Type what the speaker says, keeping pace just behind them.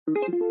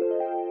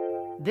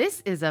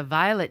This is a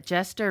Violet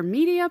Jester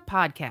Media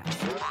podcast.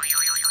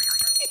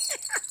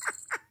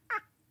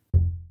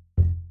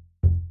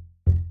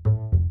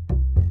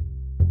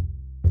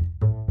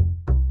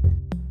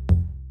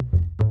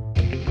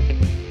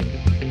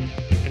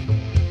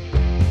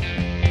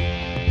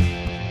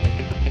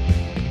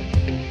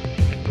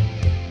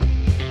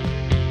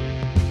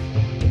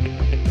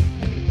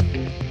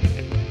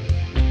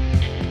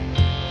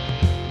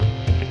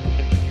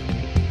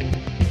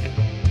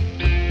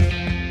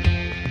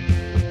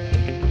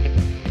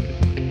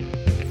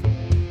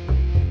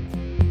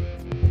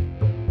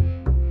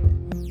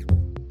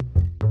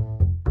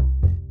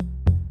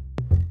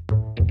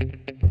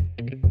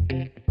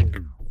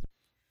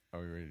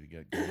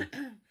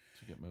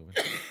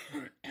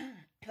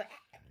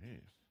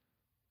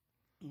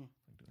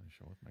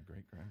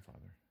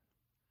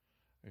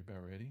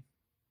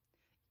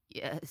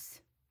 Yes,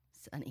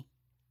 Sonny.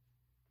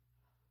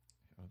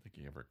 I don't think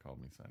he ever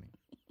called me Sonny.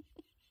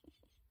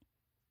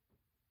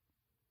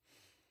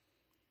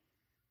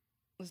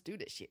 Let's do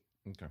this shit.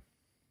 Okay.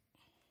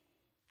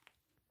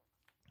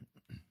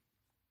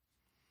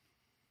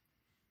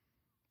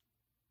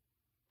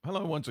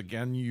 Hello, once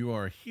again. You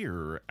are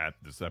here at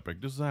This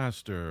Epic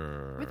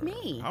Disaster. With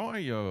me. How are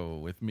you?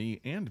 With me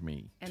and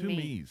me. And Two me.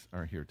 me's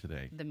are here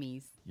today. The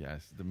me's.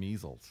 Yes, the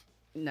measles.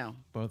 No.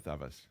 Both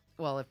of us.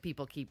 Well, if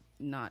people keep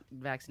not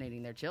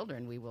vaccinating their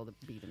children, we will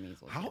be the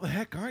measles. How the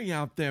heck are you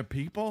out there,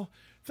 people?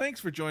 Thanks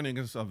for joining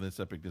us on This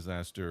Epic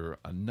Disaster.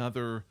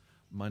 Another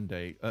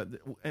Monday.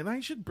 And I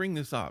should bring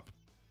this up.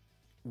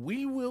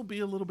 We will be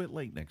a little bit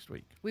late next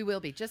week. We will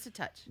be, just a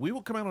touch. We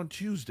will come out on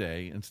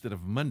Tuesday instead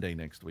of Monday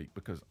next week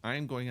because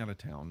I'm going out of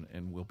town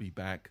and we'll be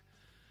back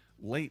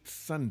late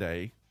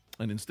Sunday.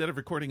 And instead of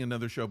recording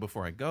another show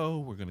before I go,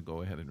 we're going to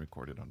go ahead and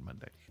record it on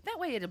Monday. That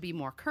way it'll be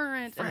more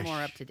current and Fresh.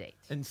 more up to date.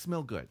 And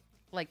smell good.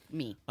 Like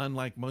me.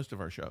 Unlike most of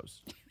our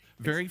shows.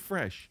 Very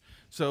fresh.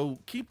 So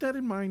keep that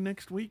in mind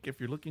next week if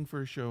you're looking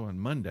for a show on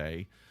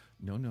Monday.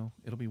 No,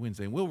 it'll be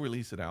Wednesday. And we'll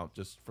release it out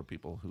just for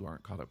people who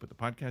aren't caught up with the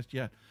podcast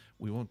yet.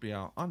 We won't be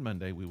out on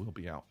Monday. We will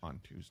be out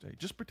on Tuesday.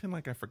 Just pretend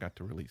like I forgot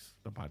to release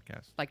the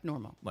podcast. Like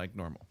normal. Like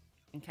normal.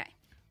 Okay.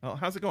 Well,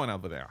 how's it going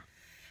over there?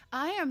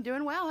 I am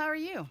doing well. How are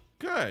you?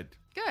 Good.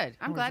 Good. I'm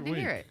How was glad to your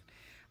hear it.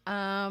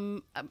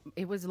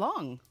 It was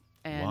long.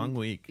 And long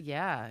week.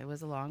 Yeah, it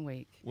was a long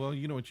week. Well,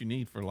 you know what you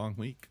need for a long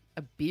week?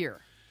 A beer.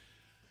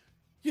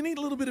 You need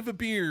a little bit of a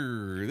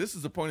beer. This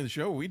is the point of the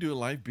show where we do a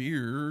live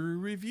beer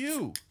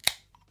review.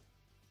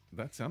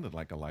 That sounded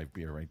like a live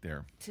beer right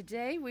there.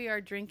 Today we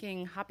are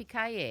drinking Hoppy Ki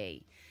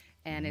Yay,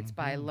 and it's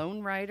by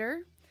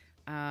Lonerider.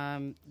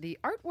 The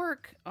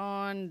artwork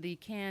on the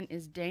can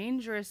is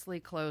dangerously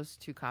close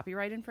to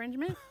copyright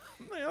infringement.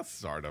 Yeah,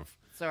 sort of.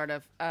 Sort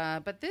of.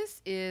 But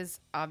this is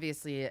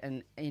obviously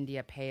an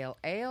India Pale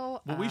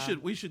Ale. Well,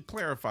 we should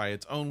clarify.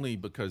 It's only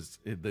because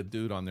the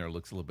dude on there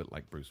looks a little bit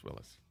like Bruce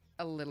Willis.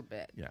 A little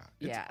bit. Yeah.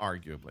 It's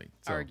arguably.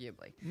 So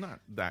arguably. Not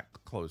that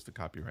close to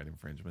copyright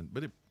infringement,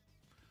 but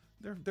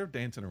they're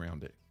dancing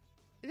around it.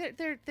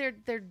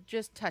 They're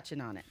just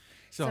touching on it.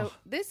 So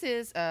this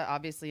is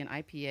obviously an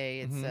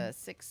IPA.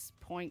 It's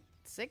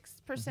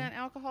 6.6%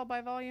 alcohol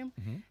by volume,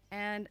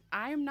 and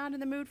I am not in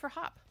the mood for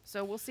hop.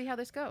 So we'll see how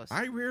this goes.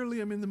 I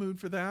rarely am in the mood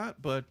for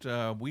that, but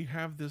we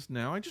have this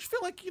now. I just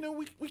feel like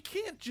we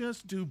can't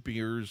just do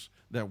beers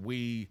that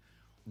we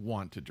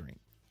want to drink.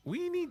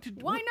 We need to.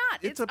 Why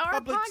not? It's our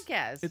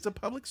podcast. It's a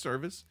public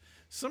service.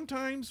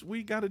 Sometimes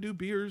we got to do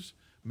beers.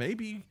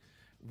 Maybe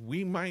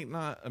we might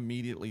not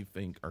immediately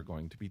think are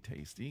going to be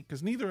tasty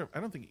because I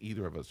don't think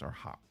either of us are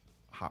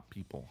hop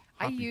people.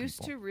 I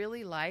used to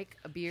really like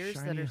beers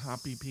Shiny, that are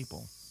hoppy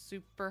people.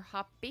 Super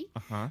hoppy.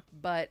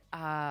 But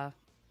I've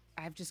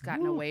just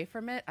gotten away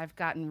from it. I've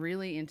gotten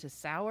really into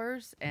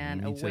sours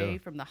and away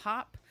from the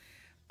hop.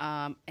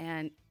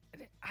 And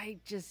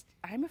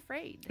I'm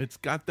afraid. It's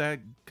got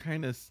that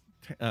kind of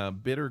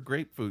bitter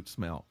grapefruit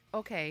smell.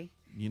 Okay.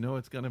 You know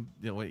it's gonna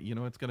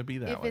be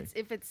that way.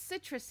 If it's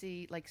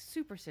citrusy, like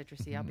super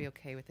citrusy, I'll be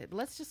okay with it. But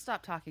let's just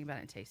stop talking about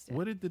it and taste it.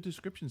 What did the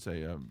description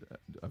say of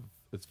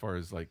as far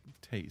as like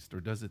taste,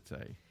 or does it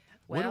say?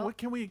 Well, what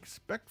can we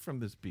expect from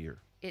this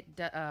beer?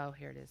 Oh,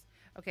 here it is.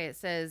 Okay, it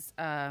says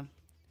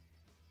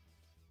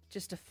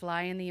just a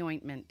fly in the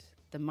ointment,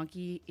 the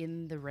monkey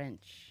in the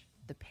wrench,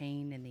 the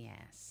pain in the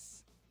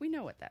ass. We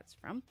know what that's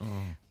from.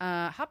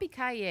 Hoppy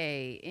Ki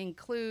Yay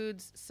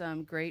includes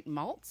some great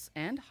malts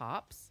and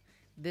hops.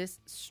 This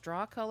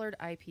straw-colored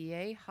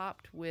IPA,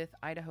 hopped with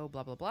Idaho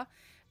blah, blah, blah,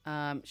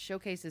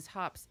 showcases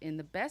hops in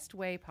the best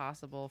way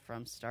possible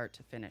from start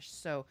to finish.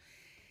 So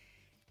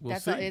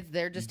that's all,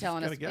 they're just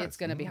telling us it's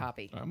going to be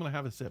hoppy. I'm going to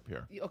have a sip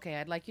here. Okay,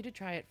 I'd like you to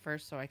try it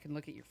first so I can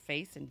look at your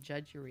face and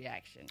judge your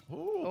reaction.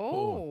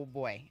 Oh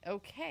boy.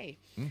 Okay.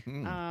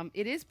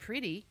 It is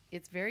pretty.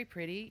 It's very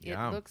pretty.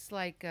 Yeah. It looks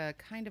like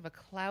kind of a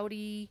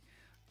cloudy...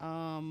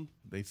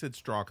 They said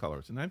straw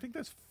colors, and I think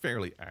that's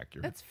fairly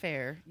accurate. That's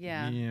fair,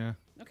 yeah. Yeah.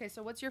 Okay,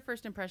 so what's your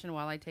first impression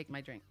while I take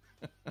my drink?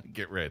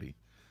 Get ready.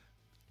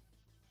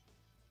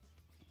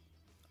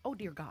 Oh,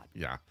 dear God.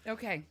 Yeah.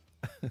 Okay.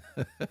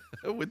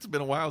 It's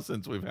been a while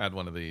since we've had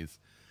one of these.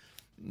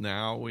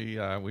 Now we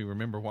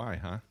remember why,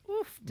 huh?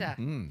 Oofta.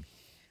 Mm-hmm.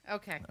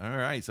 Okay. All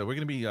right, so we're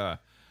going to be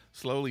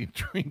slowly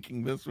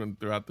drinking this one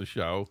throughout the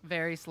show.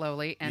 Very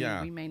slowly, and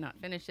Yeah. we may not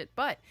finish it,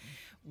 but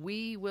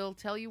we will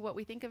tell you what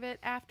we think of it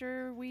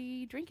after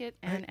we drink it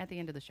and at the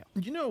end of the show.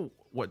 You know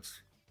what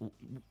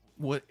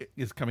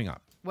is coming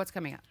up? What's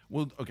coming up?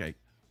 Well, okay,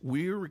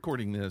 we're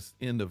recording this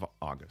end of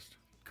August.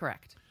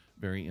 Correct.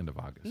 Very end of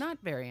August. Not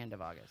very end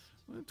of August.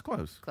 It's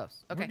close.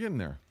 Close. We're Okay. getting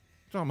there.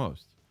 It's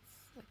almost.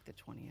 It's like the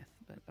 20th,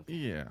 but okay.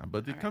 Yeah,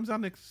 but it All comes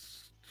out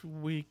next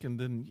week, and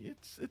then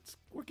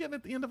we're getting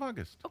at the end of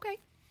August. Okay.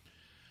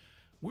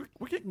 We're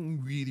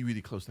getting really,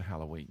 really close to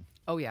Halloween.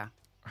 Oh, yeah.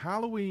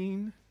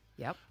 Halloween,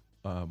 Yep.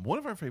 one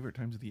of our favorite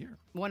times of the year.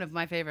 One of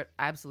my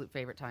absolute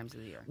favorite times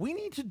of the year. We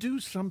need to do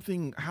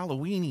something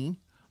Halloween-y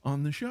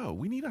on the show.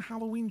 We need a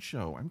Halloween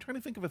show. I'm trying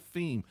to think of a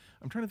theme.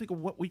 I'm trying to think of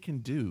what we can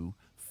do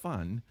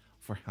fun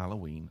for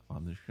Halloween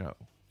on the show.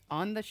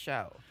 On the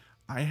show.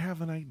 I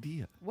have an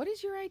idea. What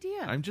is your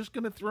idea? I'm just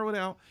going to throw it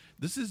out.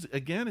 This is,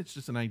 again, it's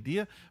just an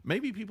idea.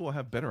 Maybe people will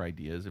have better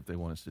ideas if they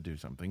want us to do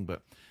something.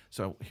 But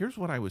so here's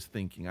what I was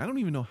thinking. I don't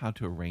even know how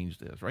to arrange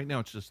this. Right now,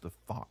 it's just a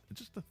thought. It's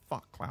just a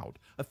thought cloud,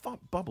 a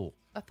thought bubble.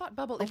 A thought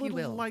bubble, A if you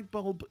little will. light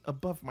bulb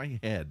above my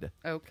head.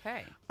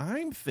 Okay.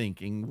 I'm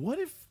thinking, what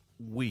if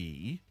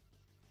we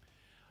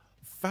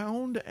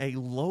found a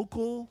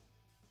local,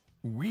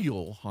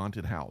 real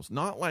haunted house?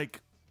 Not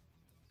like,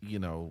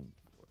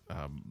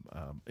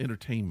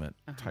 entertainment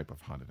type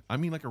of haunted. I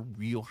mean, like a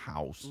real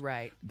house,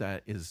 Right.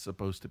 that is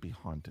supposed to be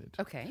haunted.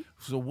 Okay.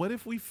 So what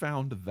if we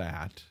found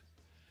that,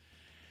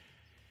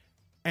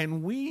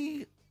 and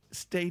we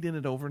stayed in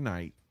it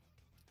overnight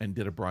and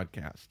did a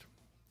broadcast?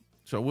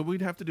 So what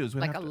we'd have to do is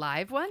Like a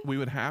live one? we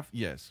would have,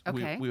 yes.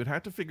 Okay. We would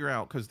have to figure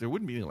out, because there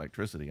wouldn't be any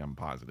electricity, I'm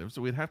positive.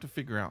 So we'd have to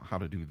figure out how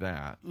to do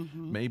that.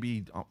 Mm-hmm.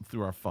 Maybe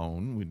through our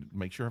phone. We'd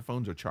make sure our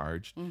phones are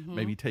charged.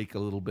 Maybe take a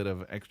little bit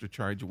of extra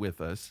charge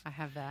with us. I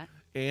have that.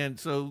 And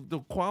so the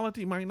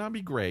quality might not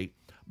be great,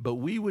 but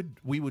we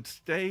would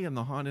stay in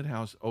the haunted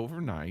house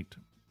overnight.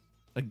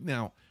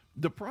 Now,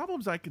 the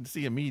problems I can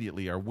see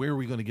immediately are, where are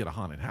we going to get a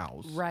haunted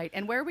house? Right.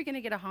 And where are we going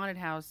to get a haunted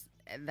house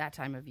at that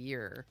time of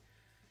year?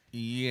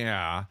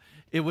 Yeah,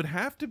 it would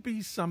have to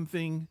be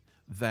something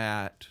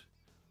that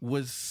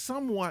was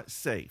somewhat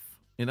safe.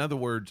 In other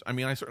words, I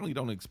mean, I certainly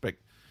don't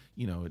expect,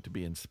 it to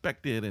be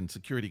inspected and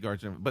security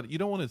guards, but you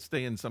don't want to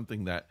stay in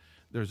something that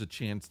there's a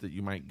chance that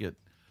you might get,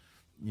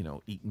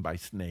 eaten by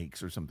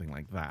snakes or something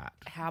like that.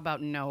 How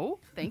about no?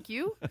 Thank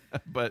you.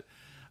 But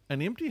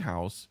an empty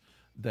house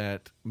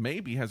that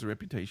maybe has a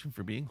reputation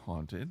for being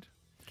haunted,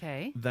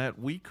 Okay. that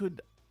we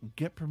could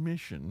get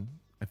permission.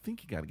 I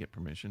think you got to get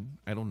permission.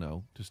 I don't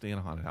know, to stay in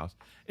a haunted house.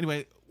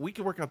 Anyway, we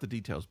can work out the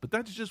details, but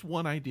that's just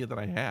one idea that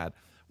I had.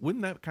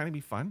 Wouldn't that kind of be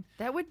fun?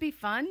 That would be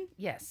fun.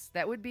 Yes,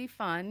 that would be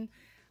fun.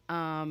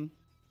 And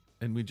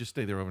we just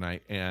stay there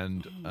overnight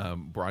and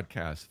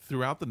broadcast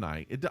throughout the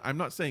night. I'm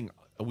not saying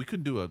we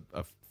couldn't do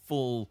a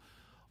full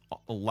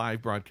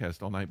live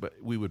broadcast all night, but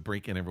we would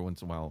break in every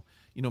once in a while,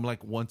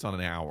 like once on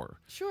an hour.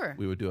 Sure.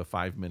 We would do a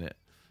 5-minute,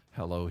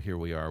 hello, here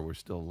we are, we're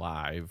still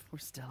live. We're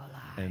still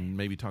alive. And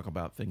maybe talk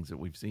about things that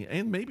we've seen.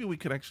 And maybe we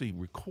could actually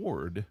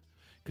record,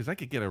 because I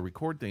could get a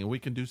record thing, and we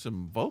can do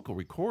some vocal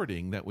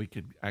recording that we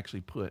could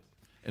actually put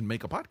and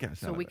make a podcast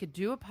So out of we it. could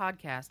do a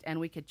podcast, and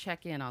we could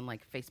check in on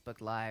like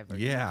Facebook Live or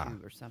Yeah.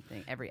 YouTube or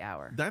something every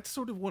hour. That's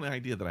sort of one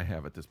idea that I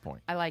have at this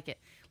point. I like it.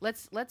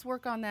 Let's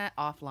work on that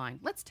offline.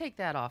 Let's take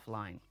that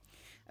offline.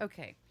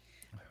 Okay.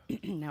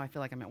 Now I feel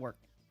like I'm at work.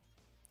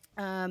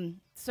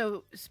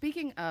 So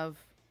speaking of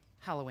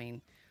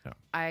Halloween, Yeah.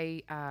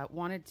 I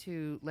wanted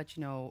to let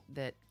you know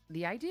that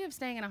the idea of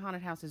staying in a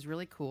haunted house is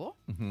really cool.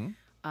 Mm-hmm.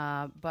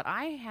 But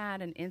I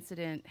had an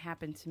incident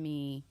happen to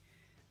me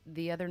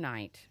the other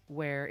night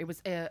where it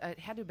was it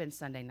had to have been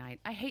Sunday night.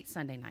 I hate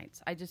Sunday nights.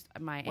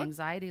 My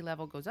anxiety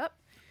level goes up.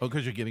 Oh,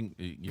 because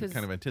you're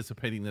kind of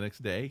anticipating the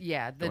next day?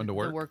 Yeah, going to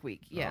work? the work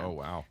week. Yeah. Oh,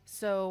 wow.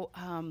 So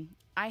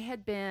I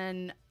had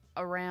been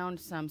around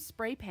some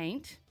spray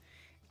paint,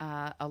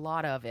 a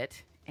lot of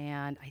it,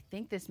 and I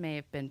think this may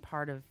have been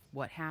part of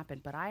what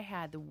happened, but I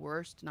had the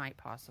worst night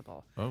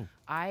possible. Oh.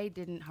 I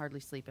didn't hardly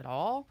sleep at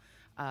all.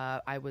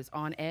 I was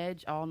on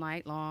edge all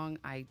night long.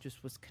 I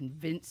just was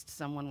convinced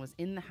someone was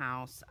in the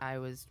house. I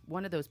was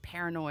one of those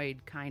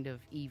paranoid kind of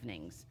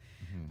evenings.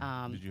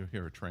 Did you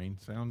hear a train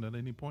sound at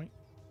any point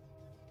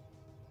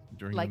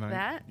during Like the night?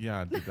 that?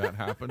 Yeah, did that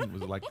happen?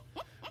 Was it like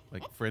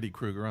Freddy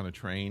Krueger on a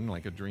train,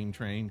 like a dream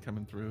train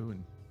coming through?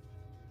 And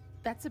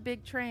That's a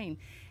big train.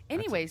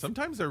 Anyways,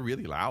 sometimes they're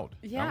really loud.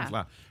 Yeah. That was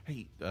loud.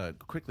 Hey,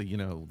 quickly,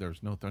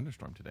 there's no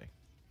thunderstorm today.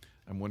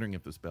 I'm wondering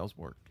if the spells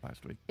worked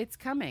last week. it's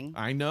coming.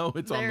 I know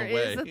it's on the way.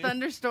 There is a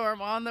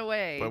thunderstorm on the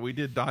way. But we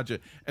did dodge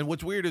it. And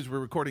what's weird is we're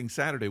recording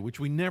Saturday, which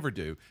we never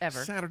do.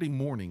 Ever. Saturday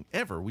morning,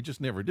 ever. We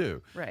just never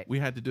do. Right. We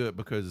had to do it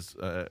because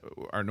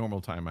our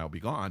normal time I'll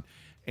be gone.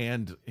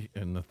 And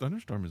the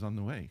thunderstorm is on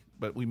the way.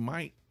 But we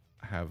might,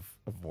 have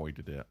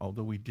avoided it.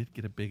 Although we did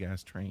get a big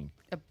ass train.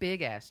 A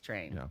big ass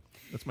train. Yeah,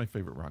 that's my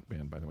favorite rock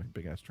band, by the way.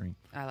 Big ass train.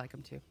 I like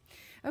them too.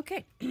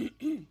 Okay.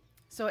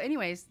 So,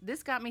 anyways,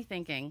 this got me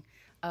thinking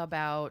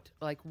about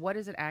like what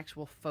is an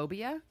actual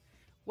phobia?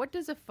 What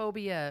does a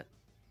phobia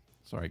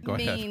Sorry, go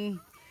mean? ahead.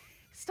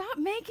 Stop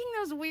making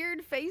those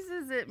weird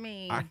faces at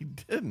me. I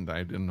didn't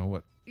know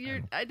what.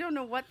 I don't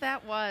know what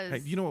that was.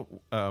 Hey, you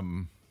know what?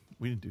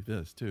 We didn't do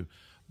this too,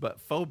 but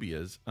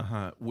phobias.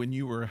 When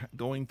you were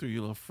going through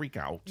your little freak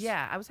outs.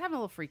 Yeah, I was having a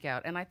little freak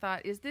out, and I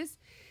thought, is this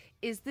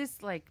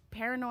like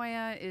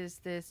paranoia? Is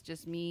this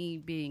just me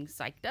being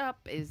psyched up?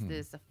 Is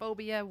this a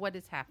phobia? What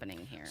is happening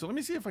here? So let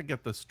me see if I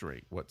get this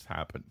straight. What's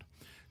happened?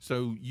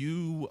 So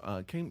you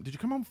came? Did you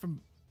come home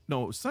from?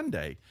 No, it was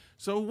Sunday.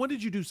 So what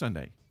did you do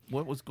Sunday?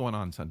 What was going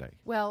on Sunday?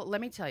 Well,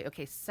 let me tell you.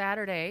 Okay,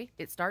 Saturday.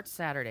 It starts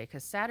Saturday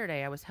because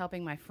Saturday I was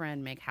helping my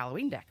friend make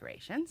Halloween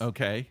decorations.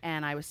 Okay.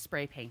 And I was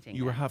spray painting.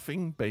 You were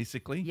huffing,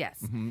 basically?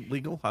 Yes.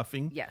 Legal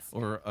huffing? Yes.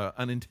 Or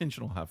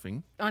unintentional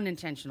huffing?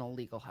 Unintentional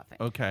legal huffing.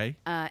 Okay.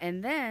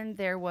 And then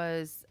there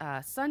was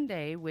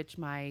Sunday, which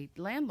my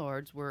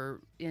landlords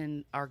were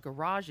in our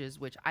garages,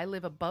 which I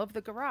live above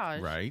the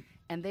garage. Right.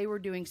 And they were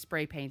doing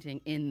spray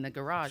painting in the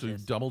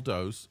garages. So double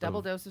dose.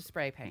 Double dose of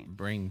spray paint.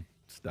 Brain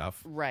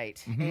stuff.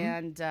 Right.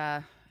 And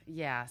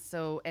yeah,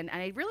 so, and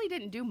I really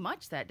didn't do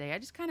much that day. I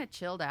just kind of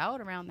chilled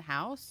out around the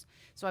house.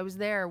 So I was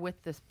there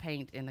with this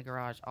paint in the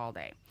garage all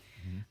day.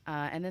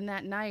 And then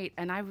that night,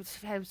 and I was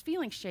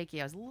feeling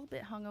shaky. I was a little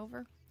bit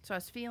hungover. So I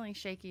was feeling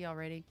shaky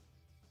already.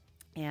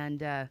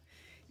 And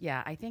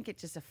yeah, I think it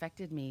just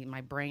affected me,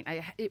 my brain.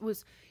 It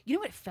was, you know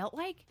what it felt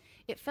like?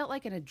 It felt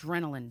like an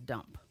adrenaline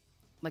dump,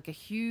 like a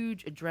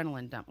huge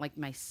adrenaline dump. Like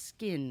my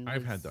skin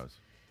I've had those.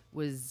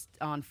 Was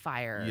on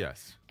fire.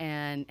 Yes.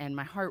 And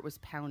my heart was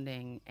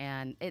pounding,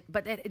 and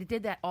it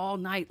did that all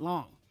night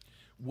long.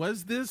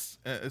 Was this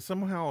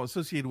somehow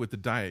associated with the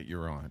diet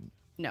you're on?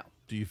 No.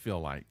 Do you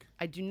feel like?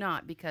 I do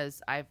not,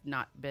 because I've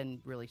not been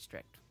really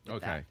strict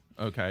with that.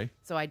 Okay.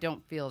 So I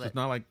don't feel So that. it's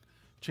not like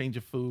change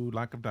of food,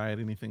 lack of diet,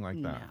 anything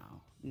like that?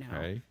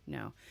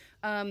 No.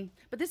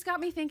 But this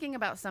got me thinking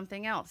about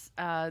something else.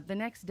 The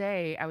next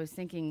day, I was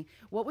thinking,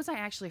 what was I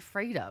actually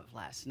afraid of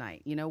last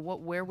night? You know,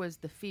 where was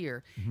the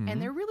fear? And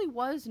there really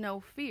was no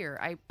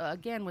fear.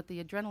 Again, with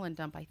the adrenaline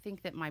dump, I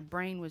think that my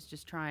brain was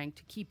just trying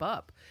to keep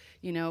up,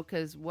 you know,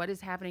 because what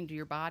is happening to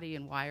your body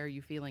and why are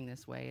you feeling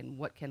this way and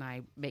what can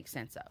I make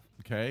sense of?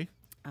 Okay.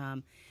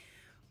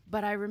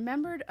 But I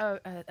remembered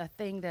a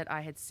thing that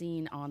I had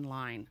seen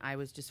online. I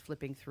was just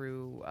flipping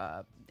through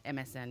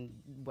MSN,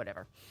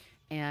 whatever.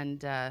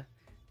 And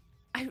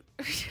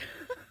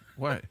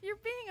What? You're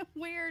being a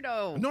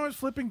weirdo. No, I was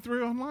flipping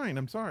through online.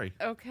 I'm sorry.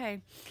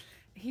 Okay.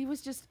 He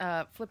was just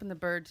flipping the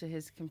bird to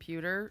his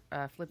computer,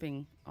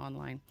 flipping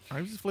online.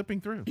 I was just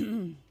flipping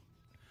through.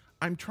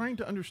 I'm trying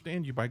to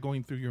understand you by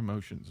going through your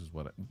emotions is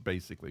what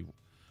basically.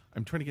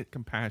 I'm trying to get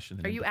compassion.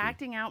 And Are you empathy.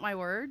 acting out my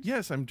words?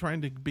 Yes, I'm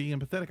trying to be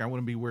empathetic. I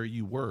want to be where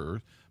you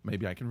were.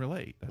 Maybe I can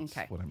relate. That's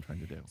Okay. what I'm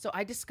trying to do. So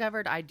I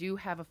discovered I do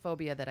have a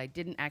phobia that I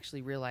didn't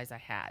actually realize I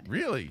had.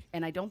 Really?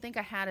 And I don't think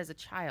I had as a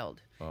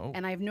child. Oh.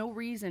 And I have no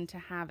reason to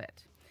have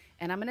it.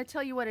 And I'm going to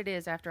tell you what it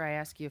is after I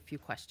ask you a few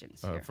questions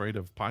here. Afraid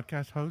of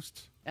podcast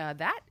hosts?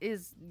 That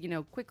is,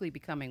 quickly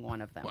becoming one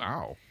of them.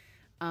 Wow.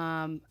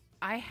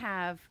 I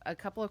have a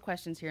couple of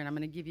questions here, and I'm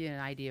going to give you an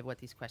idea of what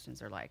these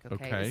questions are like,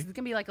 okay? Okay. This is going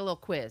to be like a little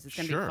quiz. It's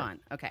going to Sure. be fun.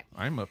 Okay.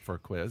 I'm up for a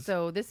quiz.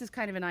 So this is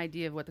kind of an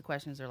idea of what the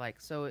questions are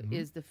like. So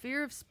is the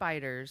fear of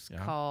spiders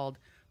called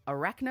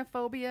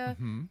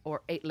arachnophobia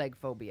or eight-leg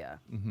phobia?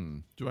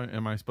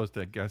 Am I supposed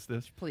to guess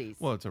this? Please.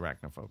 Well, it's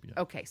arachnophobia.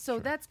 Okay, so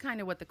that's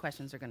kind of what the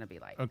questions are going to be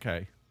like.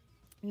 Okay.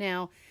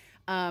 Now,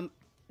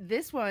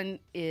 this one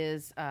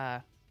is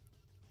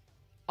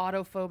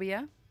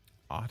autophobia.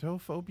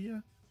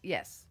 Autophobia?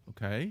 Yes.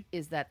 Okay.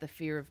 Is that the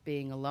fear of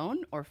being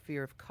alone or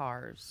fear of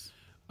cars?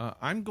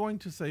 I'm going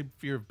to say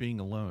fear of being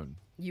alone.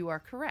 You are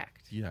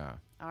correct. Yeah.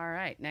 All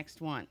right,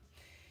 next one.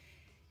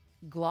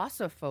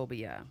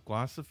 Glossophobia.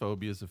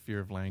 Glossophobia is a fear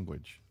of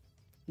language.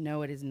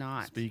 No, it is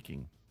not.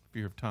 Speaking.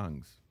 Fear of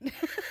tongues.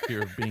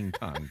 Fear of being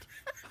tongued.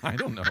 I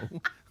don't know.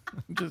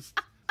 I'm just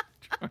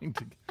trying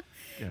to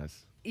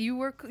guess. You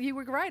were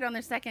right on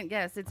the second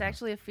guess. It's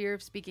actually a fear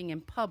of speaking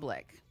in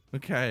public.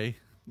 Okay.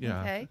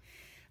 Yeah. Okay.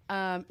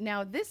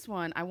 Now this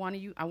one, I want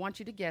you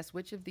to guess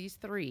which of these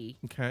three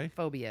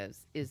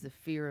phobias is the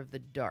fear of the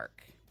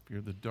dark. Fear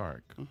of the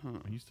dark.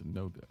 I used to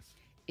know this.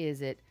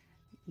 Is it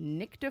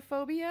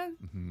nyctophobia,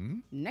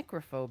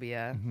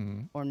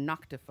 necrophobia, or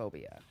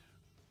noctophobia?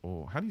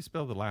 Oh, how do you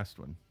spell the last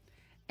one?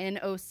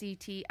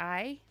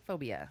 Nocti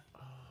phobia.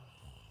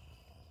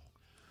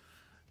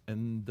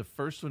 And the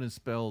first one is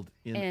spelled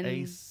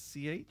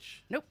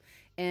N-A-C-H? Nope.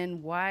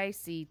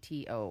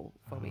 Nycto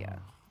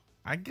phobia.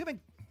 I'm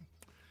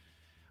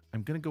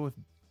gonna go with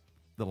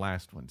the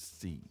last one,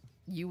 C.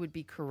 You would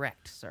be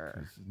correct,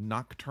 sir. It's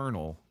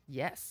nocturnal.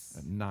 Yes.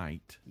 At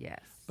night.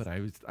 Yes. But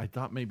I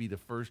thought maybe the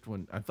first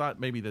one. I thought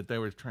maybe that they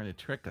were trying to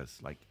trick us.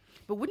 Like.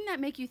 But wouldn't that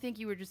make you think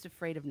you were just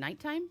afraid of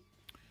nighttime?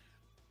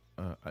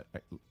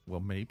 Well,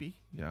 maybe,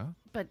 yeah.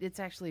 But it's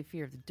actually a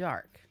fear of the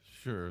dark.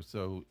 Sure.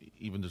 So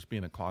even just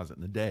being in a closet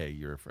in the day,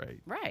 you're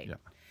afraid. Right. Yeah.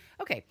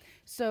 Okay.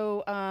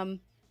 So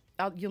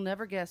you'll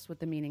never guess what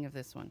the meaning of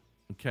this one.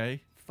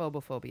 Okay.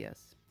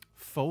 Phobophobias.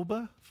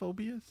 Phobias?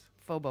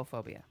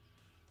 Phobophobia.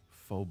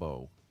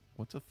 Phobo.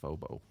 What's a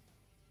phobo?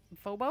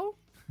 Phobo?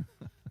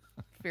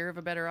 Fear of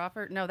a better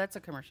offer? No, that's a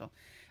commercial.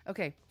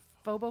 Okay.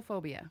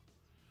 Phobophobia.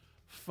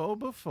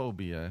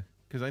 Phobophobia,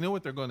 because I know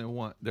what they're going to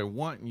want. They're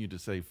wanting you to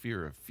say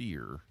fear of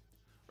fear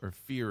or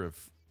fear of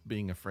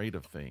being afraid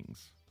of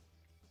things.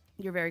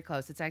 You're very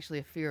close. It's actually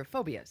a fear of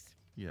phobias.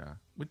 Yeah,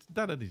 which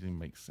that doesn't even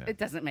make sense. It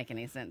doesn't make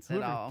any sense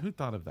at all. Who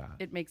thought of that?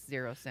 It makes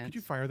zero sense. Did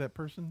you fire that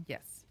person?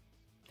 Yes.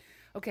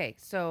 Okay,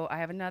 so I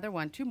have another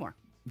one, 2 more.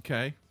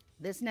 Okay.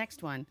 This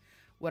next one,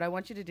 what I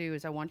want you to do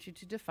is I want you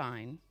to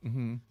define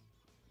Mm-hmm.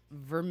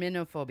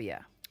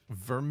 verminophobia.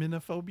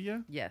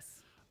 Verminophobia?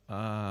 Yes.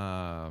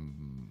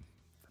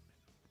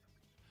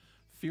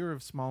 Fear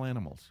of small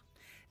animals.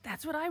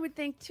 That's what I would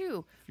think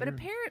too. But Fear of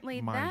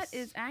apparently mice. that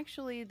is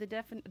actually the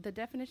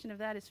definition of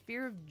that is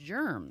fear of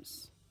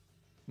germs.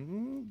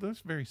 That's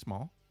very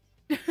small.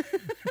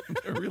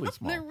 They're really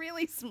small. They're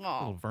really small.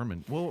 Little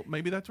vermin. Well,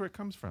 maybe that's where it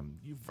comes from.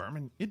 You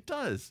vermin. It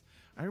does.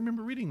 I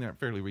remember reading that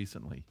fairly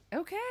recently.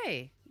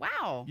 Okay.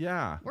 Wow.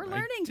 Yeah. We're I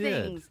learning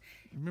did. things.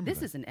 Remember This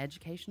that. is an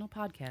educational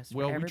podcast for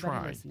Well, we everybody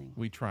try. listening.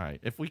 We try.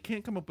 If we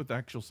can't come up with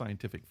actual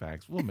scientific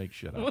facts, we'll make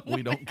shit up.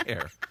 We don't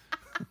care.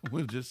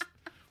 We'll just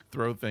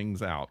throw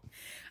things out.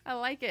 I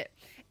like it.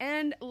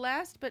 And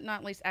last but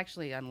not least,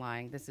 actually, I'm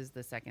lying. This is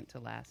the second to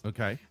last.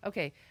 Okay.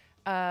 Okay.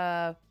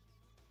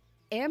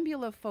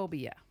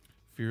 Ambulophobia.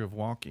 Fear of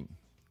walking.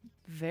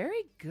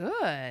 Very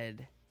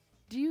good.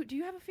 Do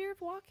you have a fear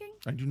of walking?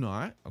 I do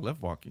not. I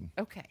love walking.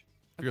 Okay.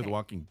 Fear of the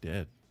Walking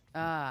Dead.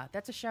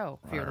 That's a show,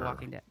 Fear of the Arr.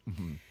 Walking Dead.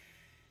 Mm-hmm.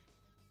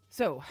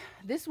 So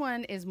this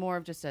one is more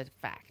of just a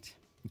fact.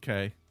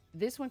 Okay.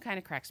 This one kind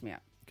of cracks me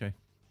up. Okay.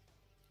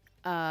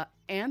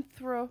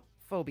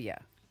 Anthrophobia.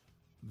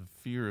 The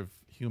fear of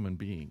human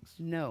beings.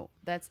 No,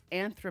 that's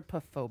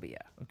anthropophobia.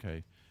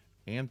 Okay.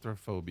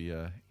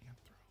 Anthrophobia.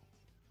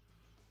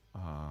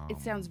 It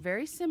sounds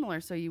very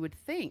similar, so you would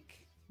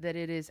think that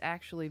it is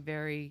actually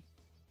very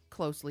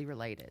closely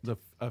related.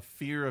 A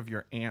fear of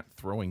your aunt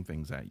throwing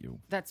things at you.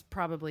 That's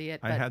probably it.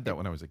 I had that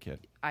when I was a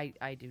kid.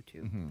 I do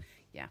too.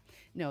 Yeah.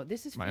 No,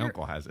 this is My fear.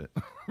 uncle has it.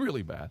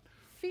 Really bad.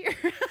 Fear.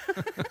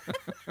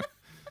 Oh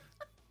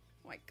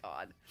my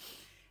God.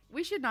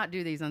 We should not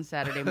do these on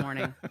Saturday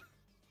morning.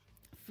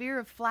 Fear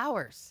of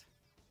flowers.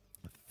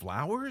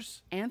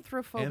 Flowers?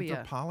 Anthrophobia.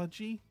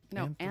 Anthropology?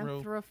 No,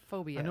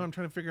 anthrophobia. I know. I'm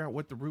trying to figure out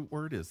what the root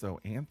word is, though.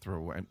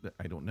 Anthro.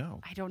 I don't know.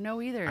 I don't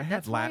know either. I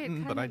That's had why it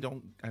Latin, but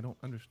kinda- I don't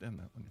understand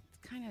that one. It's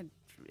kind of.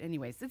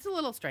 Anyways, it's a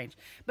little strange,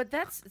 but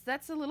that's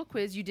a little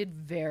quiz. You did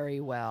very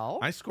well.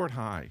 I scored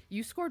high.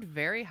 You scored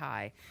very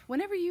high.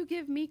 Whenever you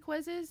give me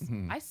quizzes,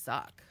 I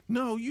suck.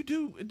 No, you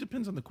do. It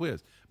depends on the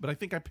quiz, but I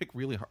think I pick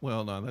really hard.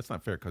 Well, no, that's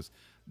not fair because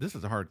this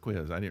is a hard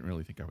quiz. I didn't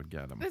really think I would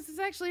get them. This is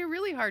actually a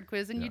really hard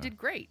quiz, and you Yeah. did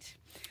great.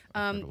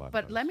 I've heard a lot of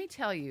But those. let me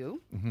tell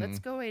you, let's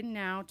go in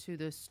now to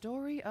the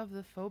story of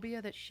the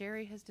phobia that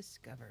Cheri has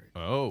discovered.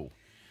 Oh,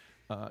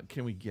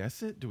 can we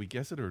guess it? Do we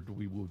guess it, or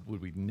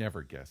would we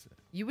never guess it?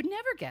 You would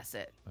never guess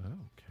it,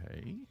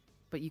 Okay.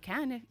 but you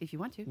can if you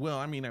want to. Well,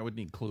 I mean, I would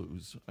need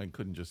clues. I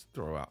couldn't just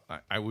throw out.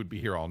 I would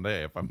be here all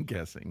day if I'm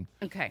guessing.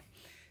 Okay,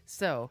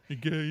 so Hey,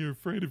 gay, you're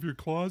afraid of your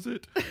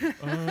closet?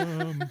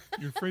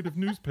 You're afraid of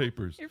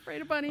newspapers? you're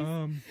afraid of bunnies?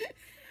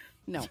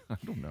 No. I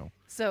don't know.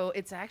 So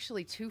it's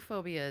actually 2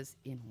 phobias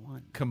in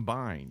one.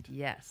 Combined,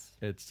 Yes,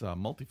 it's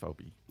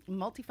multiphobia.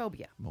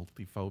 multiphobia.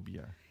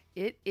 Multiphobia.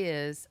 It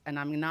is, and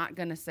I'm not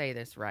going to say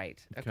this right.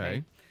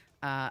 Okay.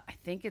 I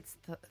think it's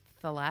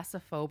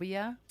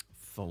thalassophobia.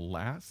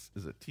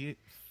 Is it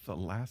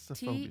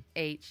thalassophobia?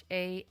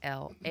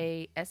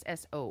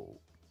 Thalasso.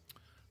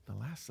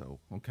 Thalasso.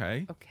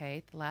 Okay.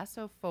 Okay,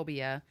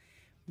 thalassophobia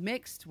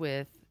mixed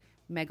with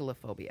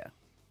megalophobia.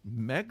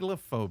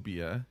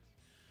 Megalophobia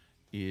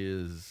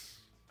is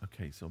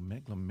okay. So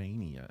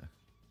megalomania.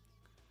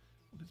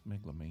 What is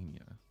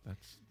megalomania?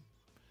 That's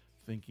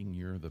thinking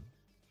you're the.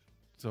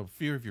 So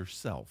fear of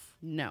yourself.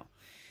 No,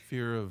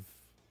 Fear of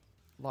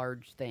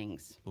large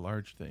things.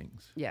 large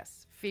things.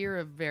 Yes, fear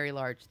of very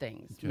large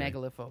things. Okay.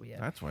 Megalophobia.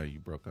 That's why you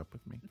broke up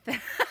with me. Nope.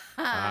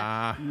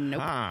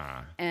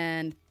 Ah.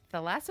 And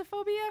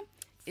thalassophobia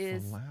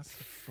is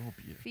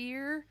Thalassophobia.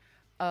 fear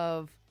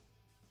of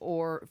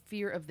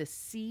the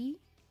sea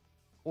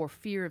or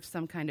fear of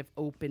some kind of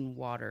open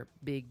water,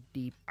 big,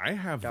 deep. I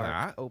have Dark,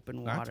 that.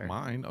 open That's water.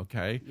 mine.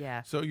 Okay.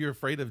 Yeah. So you're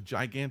afraid of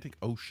gigantic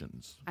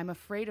oceans. I'm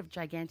afraid of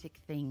gigantic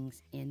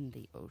things in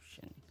the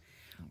ocean.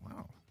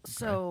 Wow.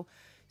 So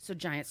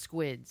giant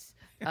squids.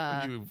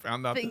 You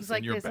found out things this like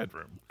in your this.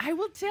 bedroom. I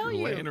will tell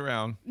You're you. laying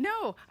around.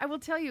 No, I will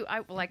tell you.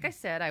 Like I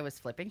said, I was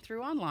flipping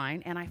through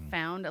online and I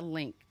found a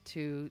link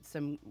to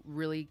some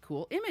really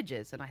cool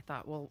images. And I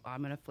thought, well,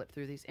 I'm going to flip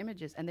through these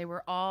images. And they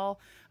were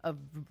all of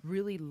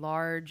really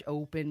large,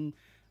 open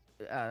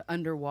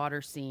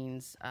underwater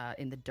scenes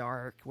in the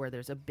dark where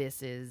there's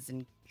abysses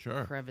and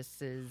Sure.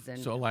 crevices. And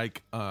So,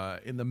 like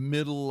in the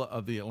middle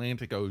of the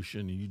Atlantic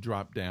Ocean, you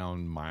drop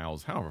down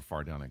miles, however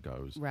far down it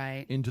goes,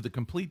 Right. into the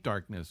complete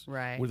darkness,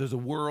 Right. where there's a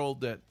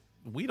world that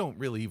we don't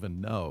really even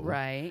know,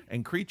 Right.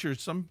 and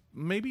creatures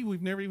maybe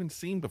we've never even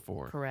seen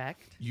before.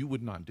 Correct. You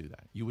would not do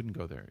that. You wouldn't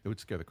go there. It would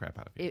scare the crap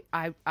out of you.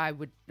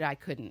 I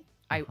couldn't.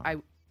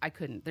 I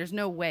couldn't. There's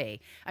no way.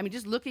 I mean,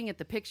 just looking at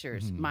the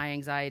pictures, my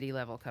anxiety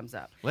level comes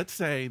up. Let's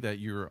say that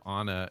you're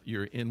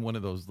in one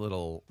of those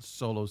little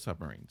solo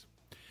submarines.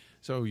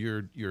 So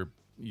you're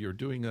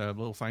doing a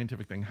little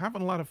scientific thing,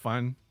 having a lot of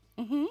fun,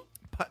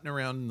 putting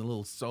around in the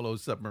little solo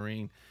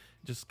submarine,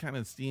 just kind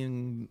of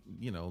seeing,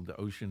 the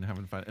ocean,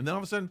 having fun. And then all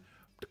of a sudden,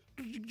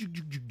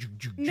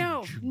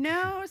 No,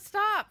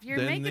 stop. You're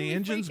then making the me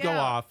engines freak go out.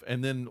 off,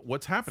 and then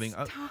what's happening?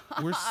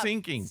 We're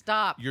sinking.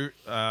 Stop. You're,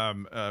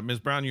 Ms.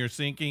 Brown, you're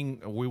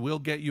sinking. We will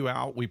get you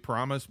out, we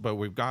promise, but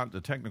we've got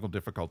the technical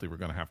difficulty. We're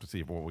going to have to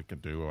see what we can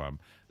do.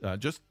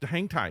 Just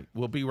hang tight.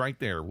 We'll be right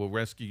there. We'll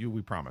rescue you,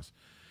 we promise.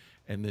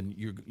 And then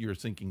you're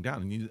sinking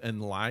down,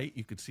 and light.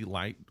 You could see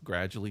light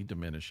gradually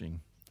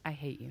diminishing. I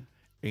hate you.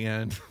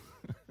 And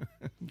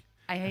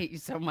I hate you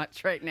so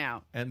much right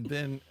now. and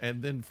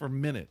then for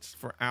minutes,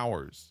 for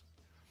hours,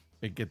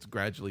 it gets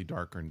gradually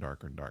darker and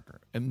darker and darker.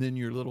 And then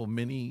your little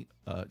mini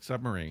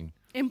submarine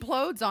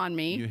Implodes on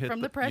me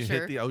from the pressure. You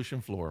hit the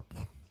ocean floor,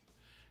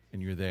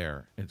 and you're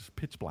there. It's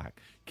pitch black.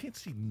 You can't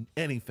see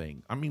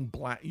anything. I mean,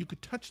 black. You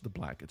could touch the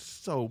black. It's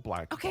so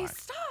black. Okay, black.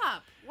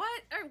 stop.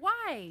 What or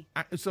why?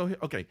 So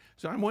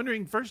I'm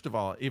wondering, first of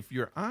all, if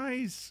your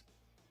eyes.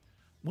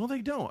 Well,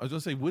 they don't. I was going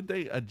to say, would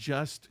they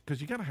adjust?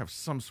 Because you got to have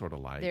some sort of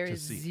light There to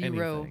is see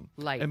zero anything.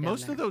 light And down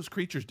most there. of those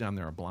creatures down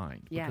there are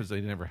blind Yeah. because they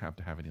never have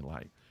to have any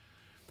light.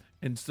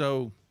 And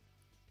so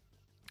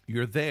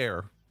you're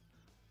there.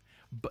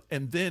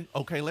 And then,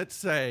 okay, let's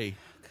say.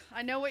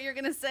 I know what you're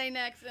going to say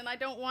next, and I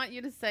don't want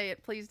you to say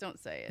it. Please don't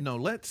say it. No,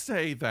 let's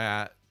say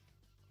that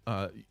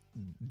the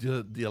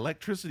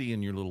electricity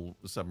in your little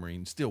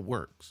submarine still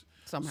works.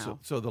 Somehow.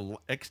 So the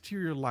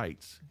exterior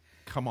lights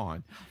come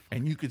on,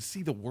 and you could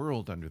see the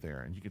world under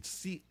there, and you could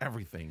see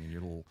everything in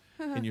your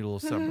little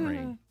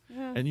submarine.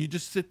 And you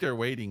just sit there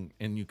waiting,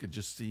 and you could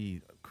just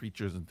see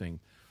creatures and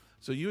things.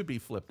 So you would be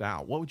flipped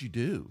out. What would you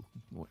do?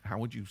 How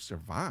would you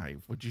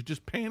survive? Would you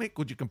just panic?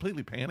 Would you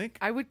completely panic?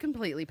 I would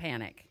completely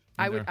panic.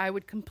 I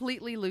would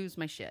completely lose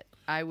my shit.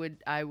 I would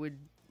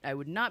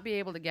not be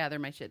able to gather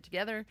my shit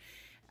together.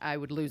 I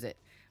would lose it.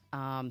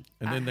 And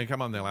then they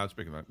come on the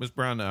loudspeaker like, Ms.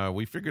 Brown,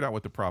 we figured out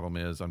what the problem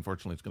is.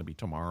 Unfortunately, it's going to be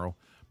tomorrow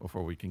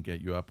before we can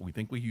get you up. We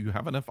think you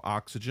have enough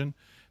oxygen.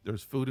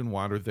 There's food and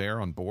water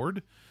there on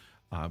board.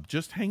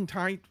 Just hang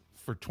tight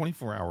for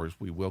 24 hours.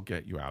 We will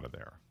get you out of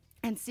there.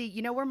 And see,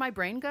 you know where my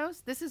brain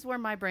goes? This is where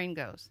my brain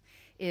goes.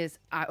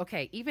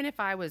 Okay, even if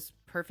I was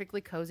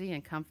perfectly cozy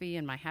and comfy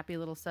in my happy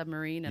little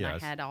submarine and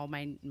Yes. I had all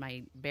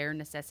my bare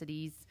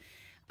necessities,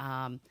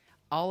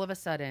 all of a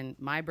sudden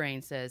my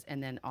brain says,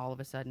 and then all of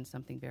a sudden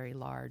something very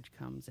large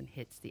comes and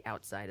hits the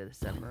outside of the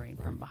submarine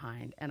from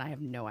behind, and I have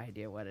no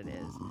idea what it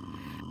is.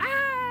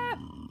 Ah!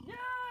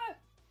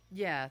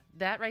 Yeah,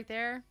 that right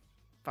there,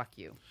 fuck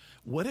you.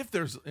 What if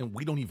there's, and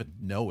we don't even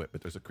know it,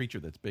 but there's a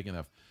creature that's big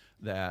enough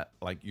that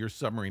like your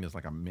submarine is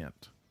like a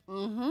mint.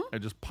 Mm-hmm.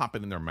 And just pop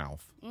it in their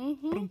mouth.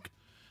 Mm-hmm.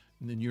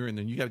 And then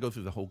you got to go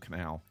through the whole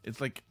canal.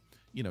 It's like,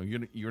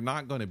 you're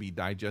not going to be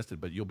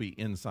digested, but you'll be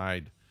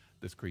inside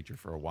this creature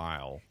for a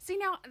while. See,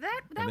 now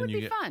that would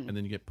be fun. And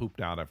then you get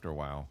pooped out after a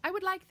while. I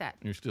would like that.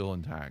 And you're still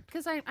intact.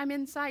 Because I'm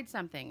inside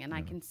something and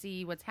I can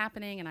see what's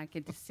happening and I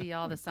get to see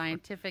all the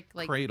scientific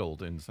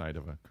Cradled inside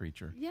of a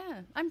creature.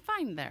 Yeah, I'm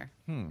fine there.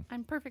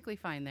 I'm perfectly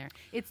fine there.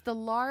 It's the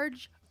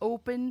large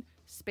open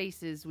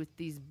spaces with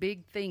these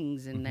big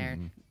things in there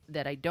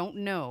that I don't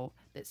know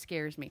that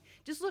scares me.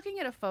 Just looking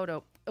at a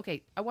photo.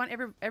 Okay, I want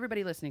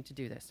everybody listening to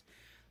do this.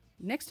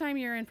 Next time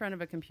you're in front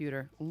of a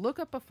computer, look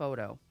up a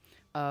photo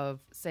of,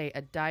 say,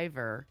 a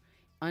diver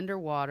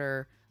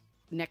underwater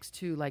next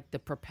to like the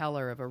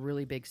propeller of a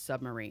really big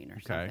submarine or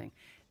something.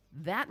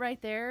 That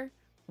right there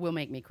will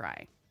make me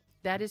cry.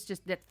 That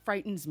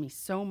frightens me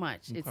so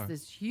much. Okay. It's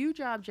this huge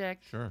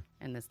object Sure.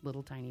 and this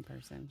little tiny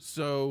person.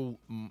 So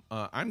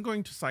I'm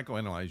going to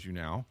psychoanalyze you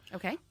now.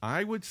 Okay.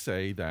 I would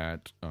say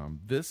that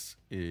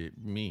it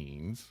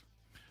means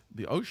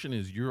the ocean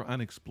is your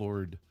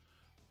unexplored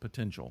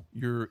potential,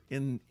 your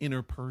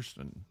inner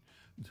person,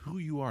 who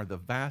you are, the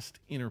vast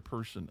inner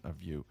person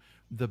of you.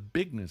 The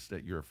bigness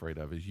that you're afraid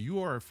of is you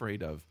are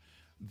afraid of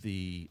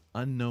the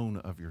unknown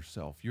of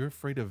yourself. You're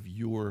afraid of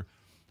your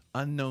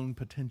unknown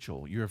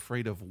potential. You're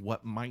afraid of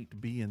what might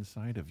be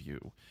inside of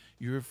you.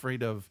 You're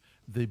afraid of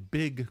the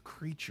big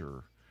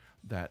creature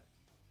that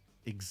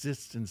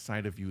exists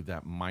inside of you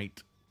that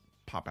might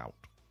pop out.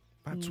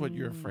 That's what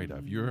you're afraid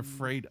of. You're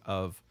afraid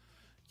of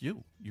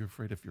you. You're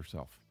afraid of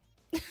yourself.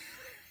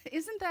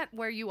 Isn't that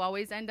where you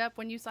always end up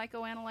when you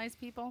psychoanalyze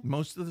people?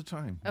 Most of the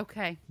time.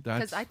 Okay.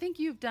 Because I think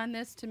you've done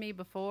this to me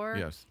before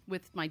Yes.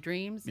 with my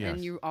dreams, Yes.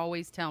 and you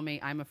always tell me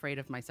I'm afraid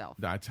of myself.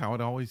 That's how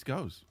it always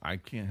goes. I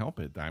can't help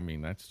it. I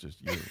mean, that's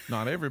just you.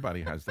 Not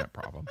everybody has that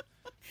problem.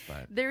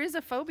 But There is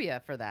a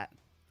phobia for that,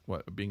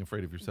 what, being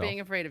afraid of yourself? being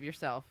afraid of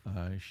yourself.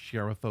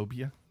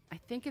 Cherophobia? I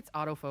think it's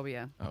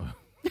autophobia. Oh.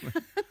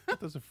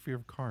 There's a fear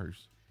of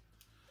cars.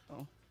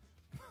 Oh.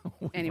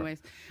 We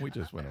Anyways. We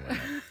just went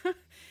away.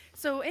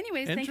 So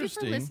anyways, thank you for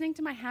Interesting. listening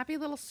to my happy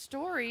little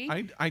story.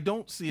 I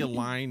don't see a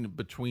line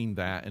between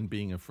that and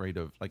being afraid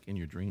of, like, in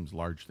your dreams,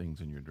 large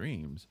things in your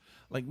dreams.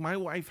 Like, my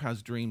wife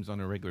has dreams on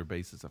a regular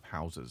basis of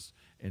houses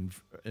and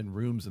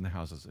rooms in the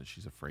houses that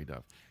she's afraid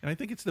of. And I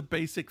think it's the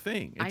basic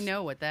thing. I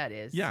know what that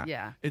is. Yeah.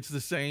 Yeah. It's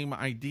the same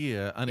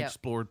idea,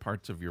 unexplored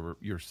parts of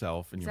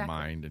yourself and your Exactly.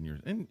 mind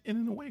and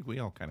in a way, we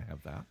all kind of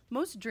have that.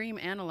 Most dream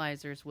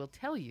analyzers will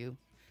tell you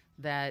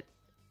that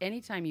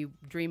anytime you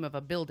dream of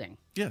a building,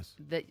 Yes,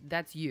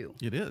 that's you.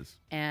 it is.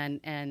 And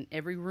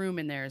every room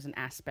in there is an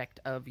aspect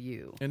of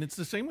you. And it's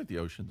the same with the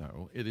ocean,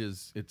 though.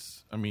 It's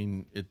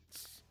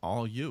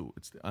all you.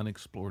 It's the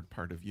unexplored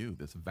part of you,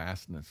 this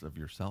vastness of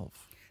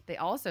yourself. They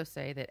also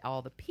say that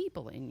all the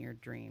people in your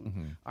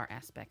dream are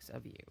aspects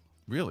of you.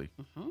 Really?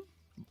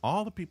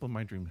 All the people in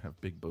my dream have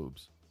big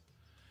boobs.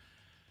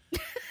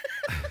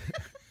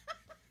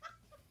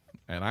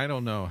 And I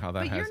don't know how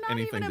that But has you're not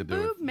anything even a to do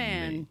boob with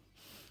man. me.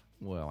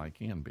 Well, I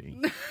can be.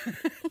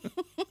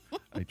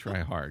 I try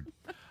hard.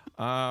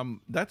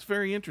 That's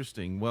very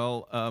interesting.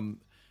 Well,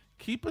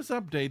 keep us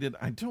updated.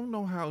 I don't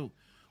know how.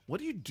 What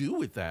do you do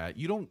with that?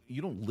 You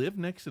don't live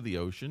next to the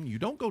ocean. You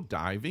don't go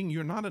diving.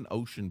 You're not an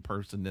ocean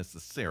person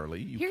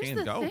necessarily. You Here's can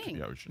the go thing.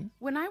 to the ocean.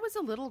 When I was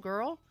a little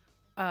girl,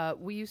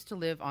 we used to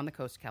live on the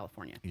coast of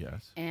California.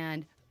 Yes.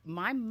 And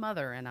my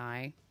mother and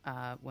I,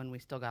 when we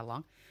still got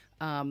along,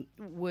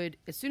 would,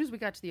 as soon as we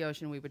got to the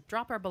ocean, we would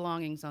drop our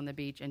belongings on the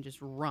beach and just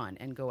run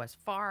and go as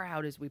far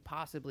out as we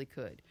possibly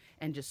could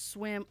and just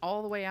swim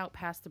all the way out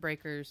past the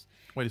breakers.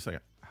 Wait a second.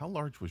 How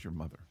large was your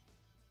mother?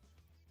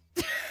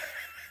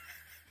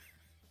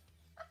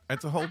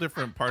 That's a whole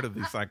different part of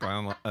the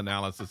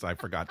psychoanalysis I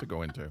forgot to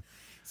go into.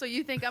 So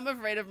you think I'm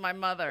afraid of my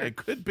mother? It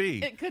could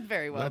be. It could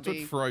very well That's be.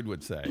 what Freud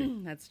would say.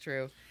 That's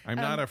true. I'm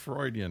not a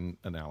Freudian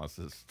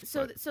analysis.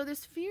 So, but- so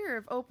this fear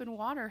of open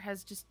water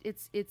has just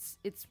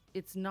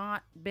it's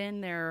not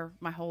been there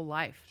my whole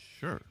life.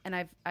 Sure. And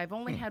I've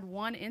only had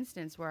one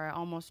instance where I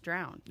almost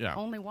drowned. Yeah.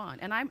 Only one.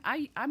 And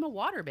I'm a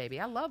water baby.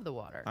 I love the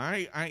water.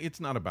 It's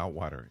not about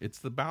water.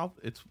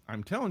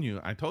 I'm telling you,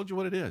 I told you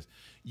what it is.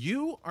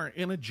 You are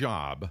in a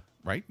job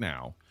right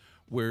now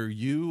where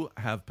you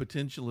have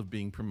potential of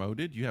being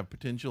promoted. You have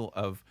potential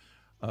of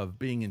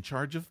being in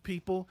charge of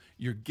people.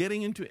 You're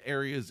getting into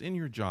areas in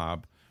your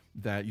job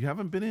that you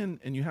haven't been in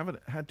and you haven't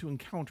had to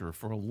encounter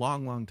for a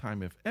long, long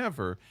time, if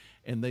ever.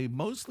 And they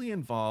mostly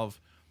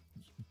involve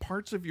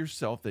parts of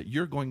yourself that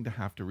you're going to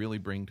have to really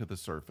bring to the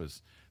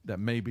surface that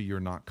maybe you're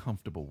not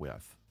comfortable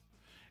with.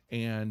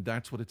 And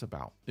that's what it's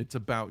about. It's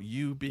about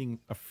you being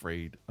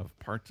afraid of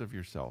parts of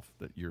yourself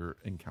that you're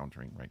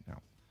encountering right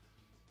now.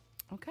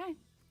 Okay.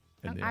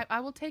 And I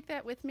will take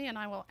that with me, and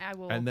I will.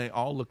 And they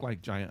all look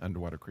like giant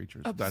underwater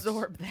creatures.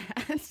 Absorb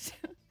that.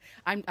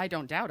 I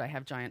don't doubt I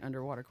have giant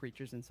underwater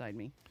creatures inside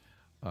me.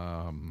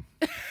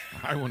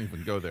 I won't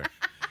even go there.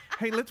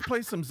 Hey, let's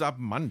play some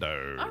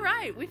Zapmundo. All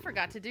right, we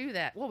forgot to do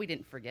that. Well, we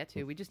didn't forget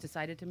to. We just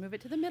decided to move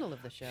it to the middle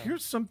of the show.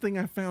 Here's something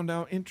I found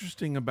out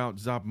interesting about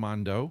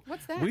Zapmundo.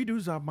 What's that? We do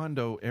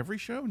Zapmundo every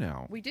show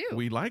now. We do.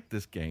 We like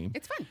this game.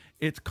 It's fun.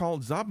 It's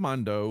called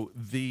Zapmundo,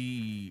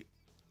 the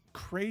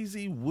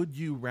crazy would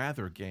you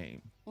rather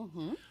game.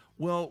 Mm-hmm.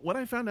 Well, what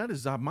I found out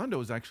is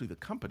Zapmundo is actually the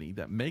company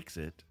that makes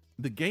it.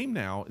 The game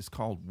now is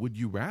called Would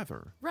You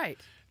Rather. Right.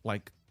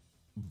 Like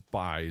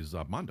by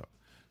Zapmundo.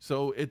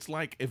 So it's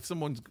like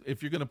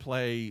if you're going to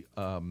play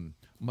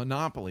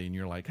Monopoly and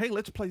you're like, hey,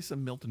 let's play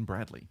some Milton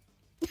Bradley.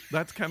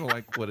 That's kind of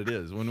like what it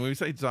is when we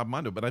say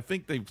Zapmundo. But I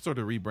think they've sort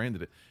of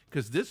rebranded it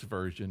because this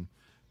version,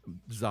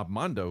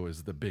 Zapmundo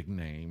is the big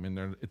name,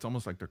 and it's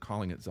almost like they're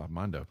calling it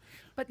Zapmundo.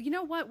 But you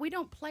know what? We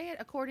don't play it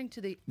according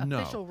to the No.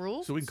 official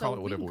rules. So we can call it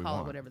whatever we call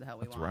want. it whatever the hell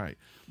we That's want. right.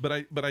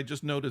 But I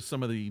just noticed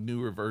some of the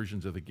newer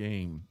versions of the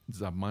game,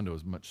 Zapmundo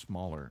is much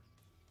smaller,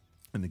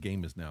 and the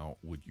game is now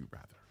Would You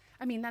Rather.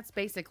 I mean, that's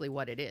basically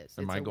what it is.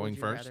 Am It's I a going would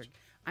you first?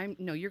 rather.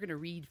 No, you're going to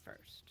read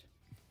first.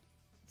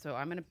 So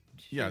I'm going to.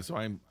 Yeah, so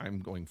I'm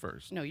going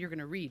first. No, you're going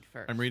to read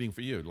first. I'm reading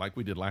for you, like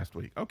we did last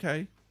week.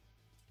 Okay.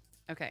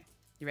 Okay.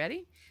 You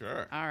ready?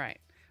 Sure. All right.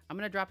 I'm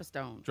going to drop a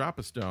stone. Drop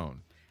a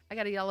stone. I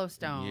got a yellow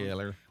stone.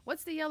 Yeller.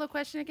 What's the yellow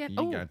question again?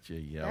 You got your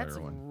yeller that's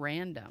one.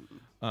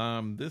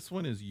 random. This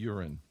one is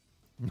urine.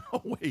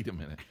 No, wait a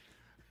minute.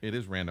 It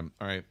is random.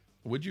 All right.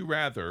 Would you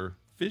rather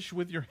fish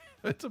with your...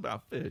 It's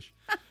about fish.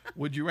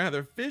 Would you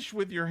rather fish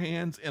with your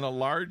hands in a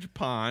large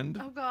pond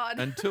Oh, God.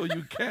 until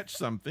you catch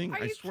something,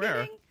 Are I you swear,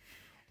 kidding?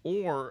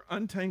 or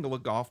untangle a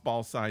golf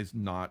ball-sized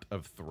knot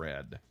of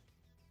thread?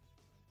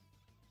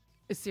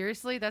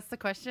 Seriously? That's the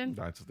question?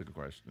 That's the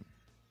question.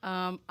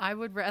 I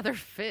would rather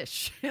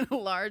fish in a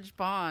large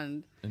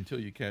pond Until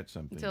you catch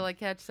something. until I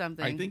catch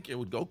something. I think it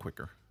would go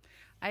quicker.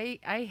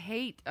 I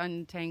hate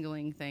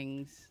untangling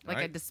things. Like,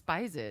 I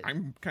despise it.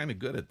 I'm kind of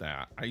good at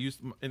that.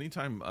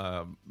 Anytime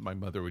my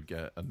mother would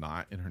get a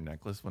knot in her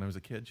necklace when I was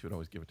a kid, she would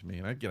always give it to me,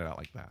 and I'd get it out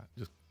like that,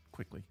 just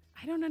quickly.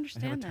 I don't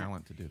understand I have a that.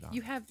 talent to do that.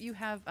 You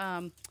have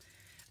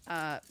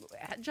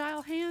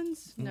agile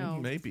hands? No.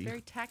 Maybe.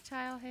 Very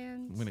tactile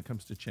hands? When it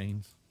comes to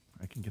chains,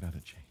 I can get out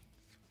of chains.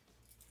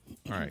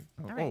 All right.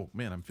 All right. Oh,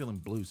 man, I'm feeling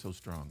blue so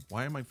strong.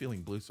 Why am I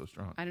feeling blue so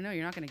strong? I don't know.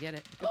 You're not going to get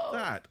it. Look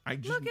at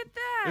that. Look at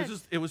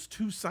that. It was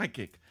too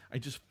psychic. I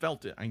just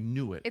felt it. I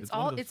knew it. It's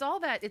all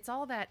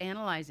that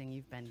analyzing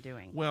you've been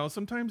doing. Well,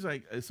 sometimes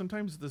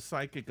the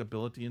psychic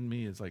ability in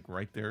me is like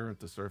right there at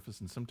the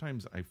surface, and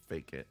sometimes I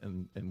fake it,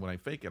 and when I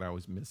fake it, I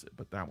always miss it.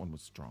 But that one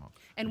was strong.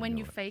 And when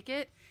you fake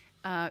it,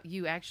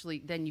 you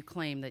actually then you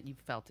claim that you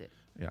felt it.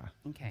 Yeah.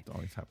 Okay. It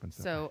always happens.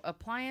 So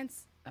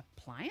appliances.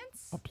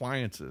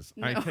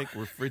 No. I take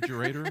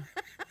refrigerator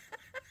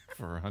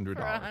for $100.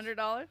 For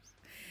 $100.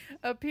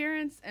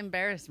 Appearance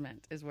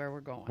embarrassment is where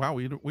we're going. Wow,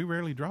 we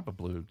rarely drop a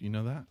blue. Do you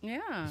know that? Yeah.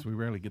 'Cause we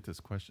rarely get this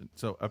question.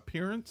 So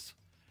appearance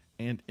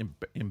and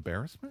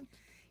embarrassment?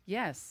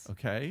 Yes.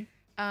 Okay.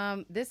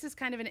 This is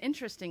kind of an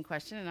interesting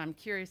question, and I'm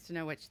curious to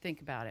know what you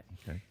think about it.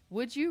 Okay.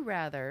 Would you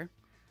rather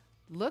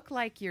look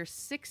like you're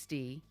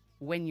 60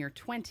 when you're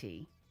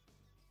 20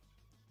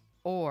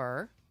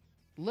 or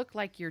look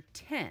like you're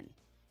 10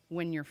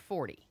 when you're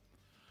 40?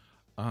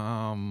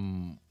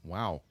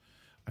 Wow.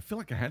 I feel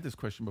like I had this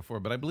question before,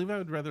 but I believe I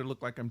would rather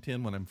look like I'm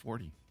 10 when I'm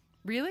 40.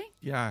 Really?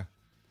 Yeah.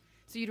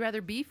 So you'd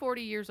rather be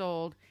 40 years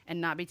old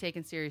and not be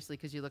taken seriously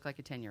because you look like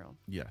a 10-year-old?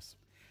 Yes.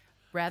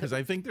 Rather, Because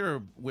I think there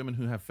are women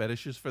who have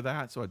fetishes for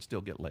that, so I'd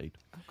still get laid.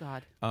 oh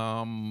God.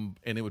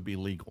 And it would be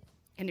legal.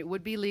 And it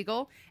would be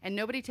legal, and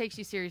nobody takes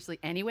you seriously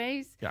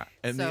anyways. Yeah.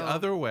 And So the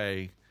other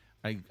way,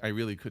 I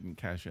really couldn't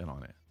cash in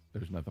on it.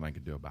 There's nothing I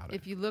could do about it.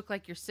 if you look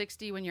like you're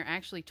 60 when you're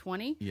actually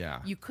 20,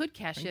 Yeah. you could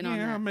cash in on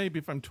Yeah, that. maybe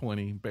if I'm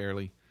 20,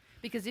 barely.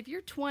 Because if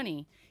you're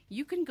 20,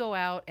 you can go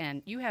out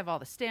and you have all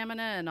the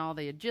stamina and all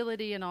the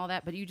agility and all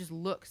that, but you just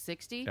look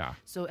 60. Yeah.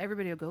 So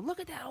everybody will go, look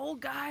at that old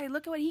guy.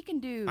 Look at what he can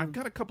do. I've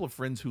got a couple of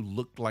friends who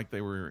looked like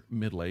they were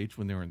middle-aged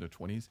when they were in their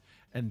 20s,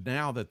 and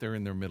now that they're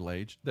in their middle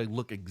age, they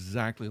look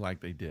exactly like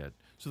they did.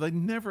 So they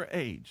never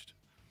aged.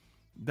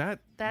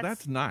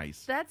 That's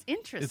nice. That's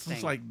interesting. It's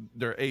just like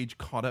their age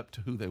caught up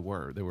to who they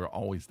were. They were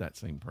always that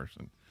same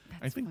person.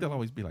 I think they'll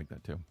always be like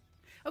that too.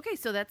 Okay,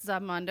 so that's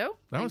Zabmondo.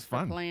 That was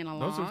fun. For playing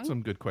along. Those are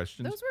some good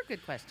questions. Those were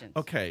good questions.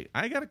 Okay,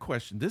 I got a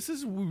question. This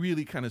is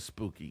really kind of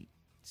spooky.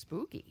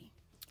 Spooky.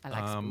 I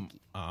like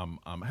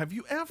spooky. Have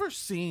you ever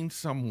seen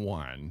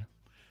someone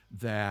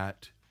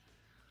that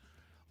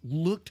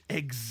looked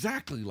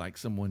exactly like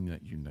someone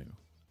that you knew,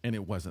 and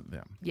it wasn't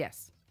them?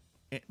 Yes.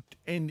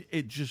 And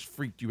it just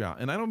freaked you out.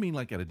 And I don't mean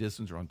like at a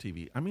distance or on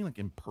TV. I mean like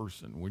in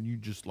person, when you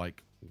just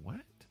like,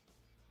 what?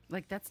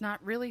 Like, that's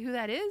not really who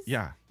that is?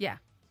 Yeah. Yeah.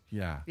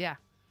 Yeah. Yeah.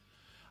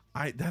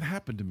 That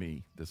happened to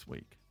me this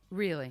week.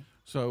 Really?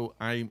 So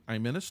I'm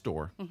in a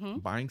store,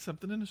 buying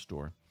something in a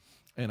store,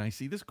 and I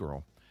see this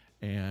girl,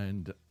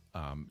 and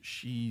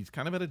she's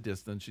kind of at a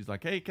distance. She's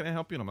like, hey, can I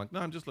help you? And I'm like, no,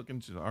 I'm just looking.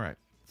 She's like, all right.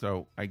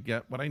 So I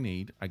get what I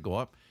need. I go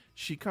up.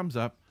 She comes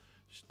up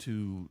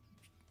to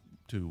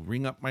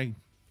ring up my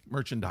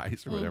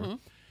merchandise or whatever.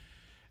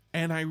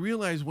 And I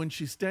realize when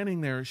she's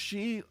standing there,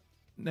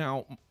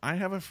 now I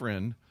have a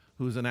friend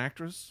who's an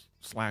actress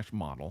 /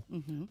 model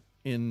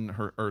in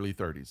her early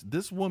 30s.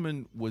 This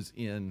woman was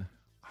in,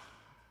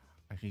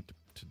 I hate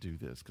to do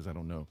this because I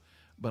don't know,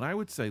 but I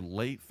would say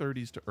late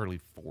 30s to early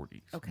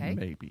 40s. Okay.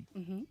 Maybe.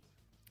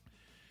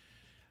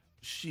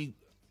 She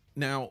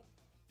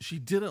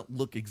didn't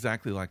look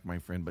exactly like my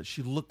friend, but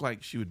she looked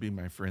like she would be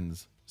my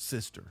friend's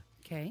sister.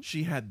 Okay.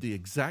 She had the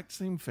exact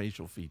same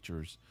facial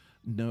features,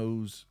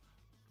 nose,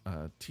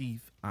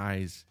 teeth,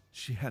 eyes.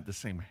 She had the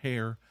same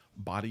hair,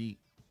 body,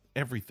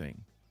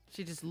 everything.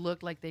 She just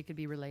looked like they could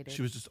be related.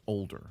 She was just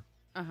older.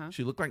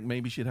 She looked like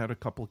maybe she'd had a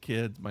couple of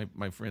kids.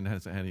 My friend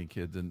hasn't had any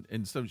kids,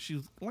 and so she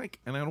was like,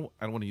 and I don't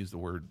want to use the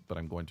word, but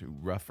I'm going to,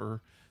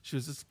 rougher. She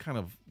was just kind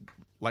of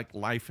like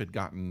life had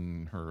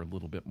gotten her a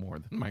little bit more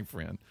than my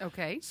friend.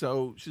 Okay.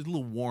 So she's a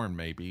little worn,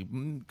 maybe.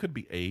 Could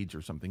be age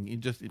or something.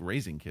 Just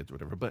raising kids or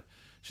whatever. But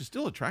she's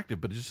still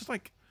attractive. But it's just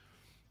like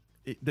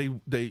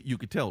you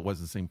could tell it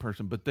wasn't the same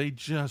person. But they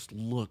just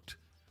looked.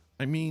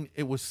 I mean,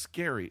 it was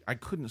scary. I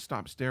couldn't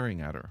stop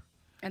staring at her.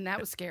 And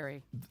that was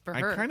scary for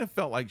her. I kind of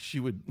felt like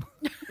she would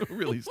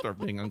really start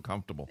being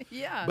uncomfortable.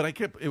 Yeah. But I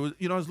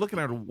was looking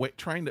at her,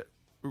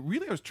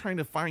 I was trying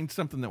to find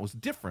something that was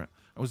different.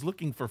 I was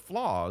looking for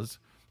flaws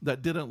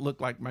that didn't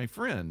look like my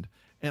friend,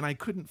 and I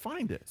couldn't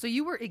find it. So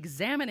you were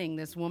examining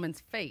this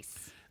woman's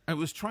face. I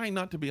was trying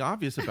not to be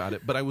obvious about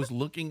it, but I was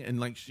looking, and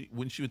like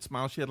when she would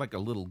smile, she had like a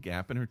little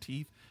gap in her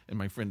teeth, and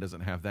my friend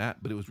doesn't have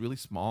that, but it was really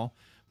small.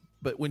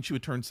 But when she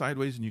would turn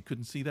sideways and you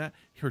couldn't see that,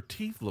 her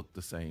teeth looked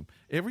the same.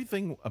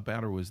 Everything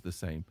about her was the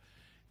same.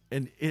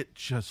 and it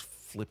just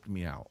flipped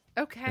me out.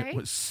 Okay. It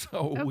was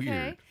so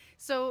weird.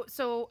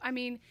 So I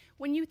mean,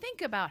 when you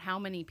think about how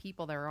many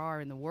people there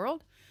are in the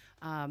world,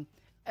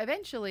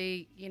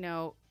 eventually,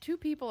 two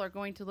people are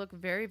going to look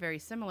very, very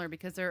similar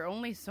because there are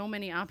only so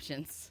many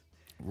options.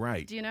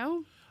 Right. Do you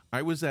know?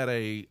 I was at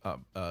a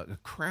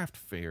craft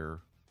fair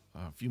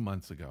a few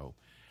months ago,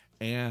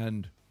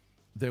 and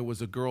there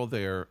was a girl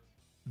there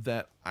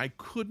that I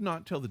could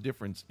not tell the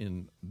difference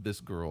in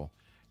this girl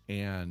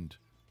and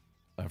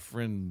a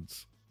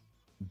friend's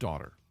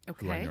daughter,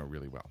 who I Okay. know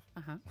really well.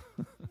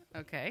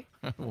 Okay.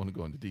 I don't want to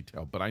go into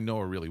detail, but I know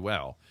her really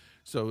well.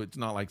 So it's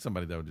not like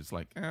somebody that would just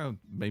like,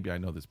 maybe I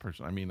know this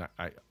person. I mean,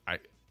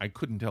 I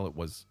couldn't tell it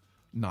was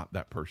not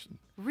that person.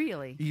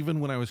 Really? Even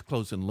when I was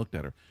close and looked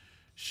at her,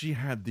 she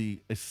had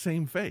the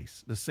same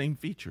face, the same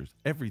features,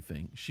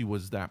 everything. She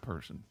was that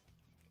person.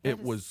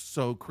 It was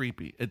so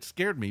creepy. It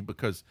scared me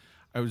because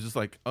I was just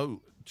like,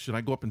 oh, should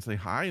I go up and say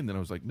hi? And then I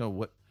was like, no,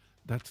 what?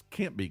 That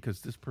can't be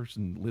because this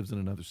person lives in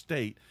another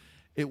state.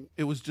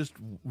 It was just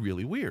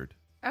really weird.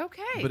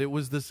 Okay. But it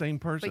was the same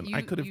person. But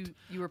I could have.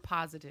 you were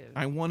positive.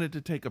 I wanted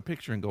to take a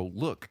picture and go,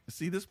 look,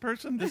 see this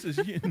person? This is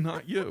you,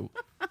 not you.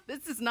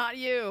 This is not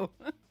you.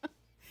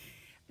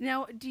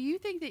 Now, do you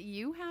think that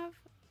you have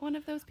one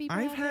of those people?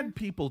 I've out had there?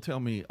 people tell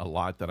me a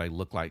lot that I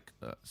look like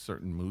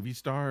certain movie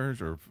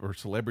stars or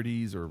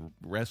celebrities or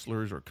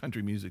wrestlers or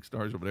country music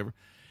stars or whatever.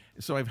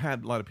 So I've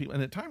had a lot of people,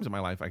 and at times in my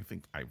life, I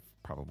think I've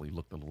probably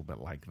looked a little bit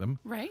like them.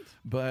 Right.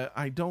 But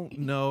I don't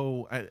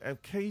know.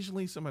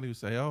 Occasionally, somebody will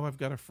say, "Oh, I've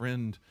got a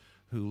friend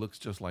who looks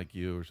just like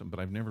you," or something. But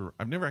I've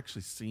never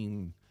actually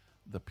seen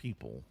the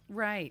people.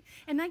 Right.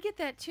 And I get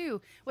that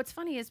too. What's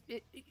funny is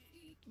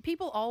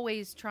people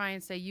always try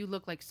and say you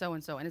look like so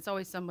and so, and it's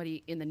always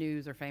somebody in the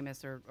news or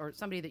famous or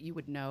somebody that you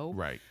would know.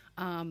 Right.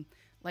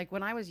 Like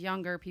when I was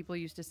younger, people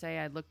used to say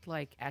I looked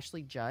like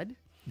Ashley Judd.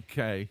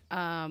 Okay.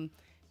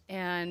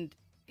 And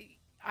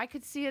I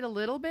could see it a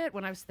little bit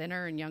when I was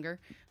thinner and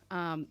younger.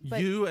 But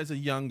You as a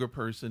younger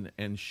person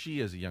and she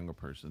as a younger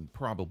person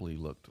probably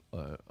looked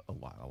a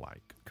lot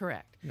alike.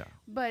 correct. Yeah.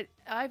 But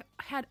I've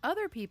had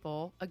other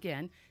people,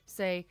 again,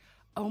 say,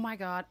 oh my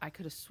God, I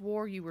could have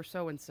swore you were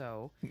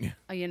so-and-so,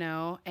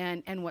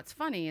 And what's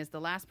funny is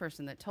the last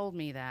person that told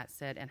me that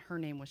said, and her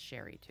name was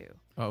Cheri too.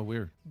 Oh,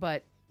 weird.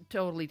 But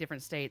totally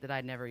different state that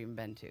I'd never even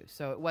been to.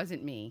 So it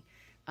wasn't me.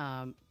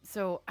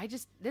 So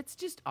it's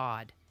just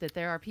odd that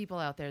there are people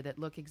out there that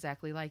look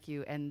exactly like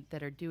you and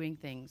that are doing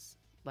things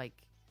like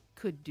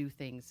could do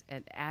things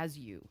as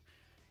you.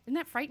 Isn't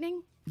that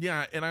frightening?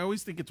 Yeah, and I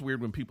always think it's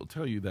weird when people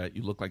tell you that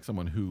you look like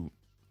someone who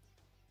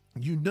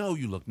you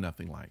look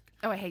nothing like.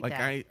 Oh, I hate like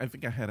that. I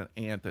think I had an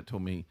aunt that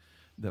told me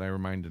that I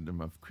reminded him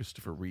of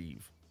Christopher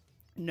Reeve.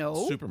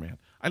 No. Superman.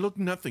 I look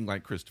nothing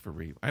like Christopher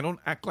Reeve. I don't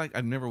act like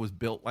I never was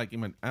built like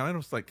him. And I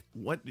was like,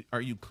 what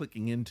are you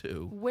clicking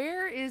into?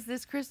 Where is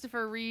this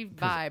Christopher Reeve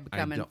vibe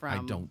coming from?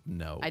 I don't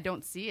know. I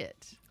don't see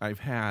it. I've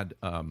had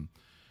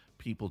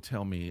people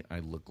tell me I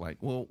look like,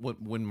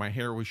 when my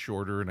hair was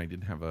shorter and I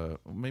didn't have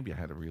maybe I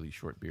had a really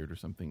short beard or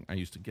something, I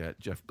used to get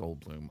Jeff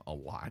Goldblum a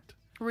lot.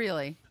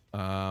 Really?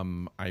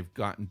 I've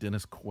gotten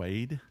Dennis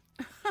Quaid.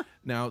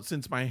 Now,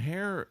 since my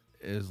hair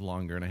is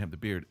longer and I have the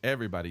beard,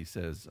 everybody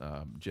says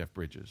Jeff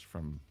Bridges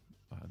from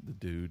The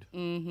Dude,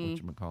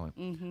 whatchamacallit.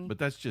 Mm-hmm. But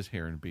that's just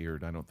hair and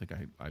beard. I don't think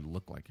I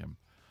look like him.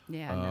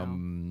 Yeah,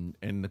 no.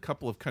 And a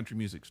couple of country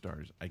music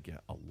stars I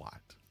get a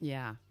lot.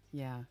 Yeah.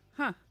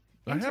 Huh.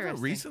 I haven't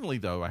Interesting. recently,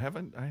 though. I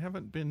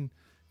haven't been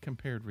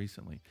compared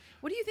recently.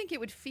 What do you think it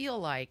would feel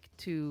like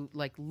to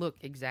look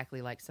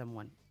exactly like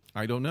someone?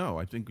 I don't know.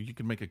 I think you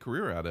can make a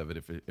career out of it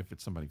if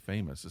it's somebody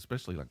famous,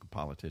 especially like a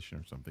politician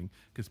or something,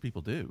 because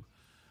people do.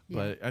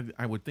 Yeah. But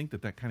I would think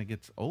that kind of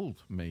gets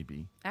old,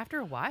 maybe. After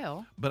a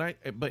while. But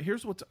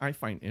here's what I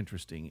find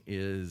interesting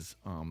is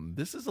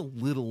this is a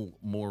little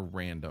more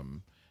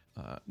random,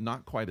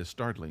 not quite as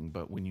startling,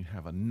 but when you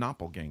have a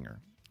Noppelgänger.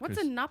 What's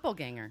a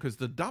Doppelgänger? Because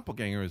the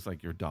Doppelgänger is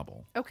like your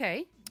double.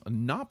 Okay. A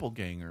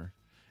Noppelgänger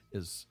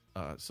is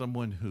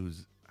someone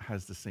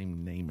has the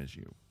same name as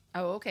you.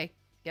 Oh, okay.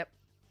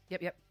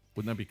 Yep.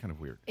 Wouldn't that be kind of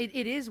weird?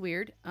 It is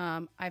weird.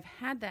 I've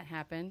had that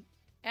happen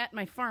at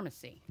my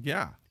pharmacy,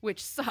 Yeah.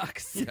 which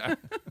sucks. Yeah.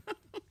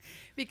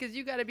 Because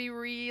you got to be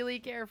really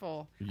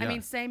careful. Yeah. I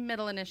mean, same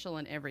middle initial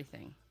and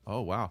everything.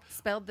 Oh, wow.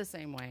 Spelled the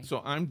same way.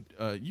 So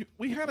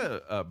we had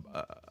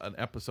an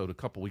episode a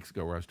couple weeks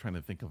ago where I was trying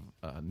to think of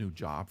a new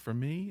job for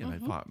me, and I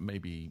thought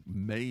maybe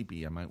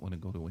I might want to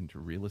go into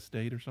real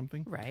estate or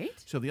something. Right?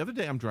 So the other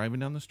day I'm driving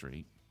down the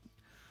street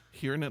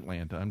here in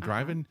Atlanta. I'm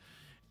driving,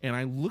 and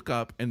I look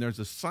up, and there's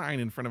a sign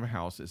in front of a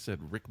house that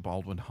said Rick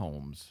Baldwin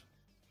Homes.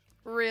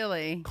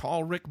 Really?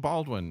 Call Rick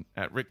Baldwin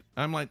at Rick.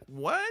 I'm like,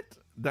 what?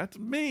 That's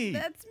me.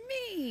 That's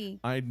me.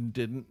 I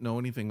didn't know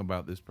anything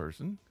about this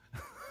person. I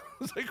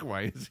was like,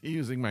 why is he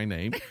using my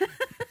name?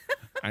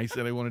 I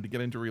said I wanted to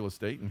get into real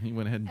estate, and he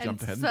went ahead and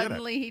jumped ahead and did it.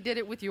 Suddenly he did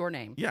it with your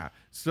name. Yeah.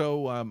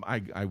 So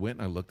I went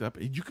and I looked up.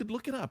 You could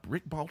look it up,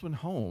 Rick Baldwin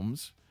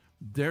Homes,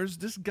 There's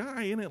this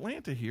guy in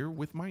Atlanta here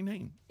with my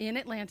name. In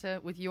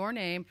Atlanta with your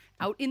name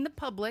out in the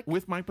public.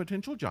 With my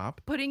potential job.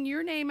 Putting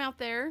your name out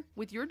there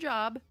with your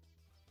job.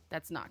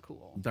 That's not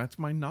cool. That's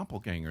my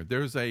Noppelgänger.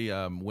 There's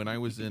a, when I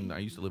used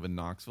to live in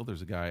Knoxville.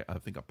 There's a guy, I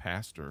think a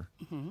pastor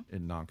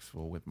in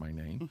Knoxville with my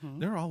name.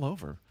 They're all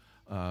over.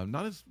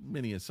 Not as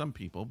many as some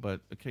people,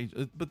 but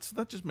occasionally, but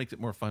that just makes it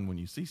more fun when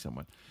you see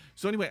someone.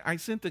 So anyway, I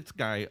sent this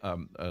guy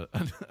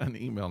an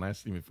email and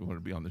asked him if he wanted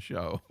to be on the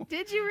show.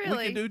 Did you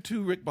really? We could do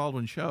 2 Rick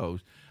Baldwin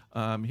shows.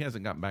 He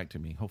hasn't gotten back to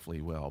me. Hopefully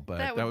he will. But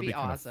that would be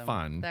kind awesome. Of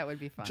fun. That would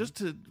be fun. Just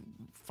to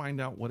find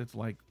out what it's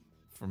like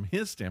from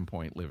his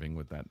standpoint living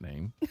with that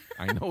name.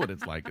 I know what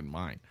it's like in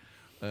mine.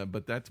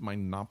 But that's my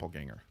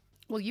Noppelgänger.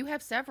 Well, you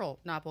have several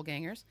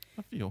Doppelgängers.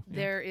 A few. Yeah.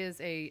 There is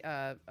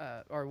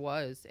or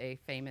was a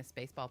famous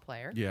baseball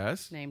player.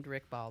 Yes. Named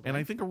Rick Baldwin. And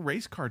I think a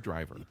race car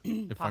driver,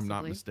 if I'm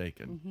not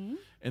mistaken.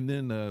 And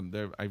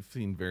then I've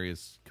seen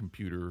various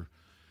computer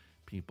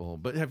people.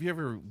 But have you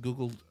ever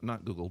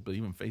not Googled, but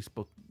even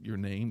Facebook your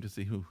name to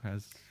see who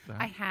has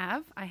that? I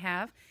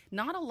have.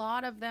 Not a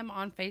lot of them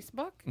on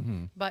Facebook,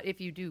 but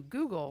if you do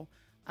Google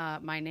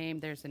my name,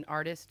 there's an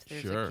artist,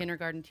 there's a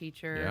kindergarten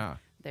teacher. Yeah.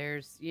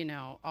 There's,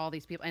 all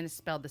these people, and it's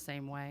spelled the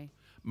same way.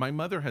 My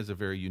mother has a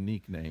very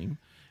unique name,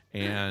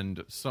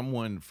 and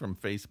someone from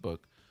Facebook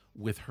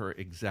with her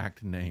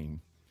exact name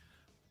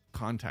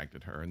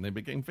contacted her, and they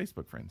became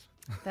Facebook friends.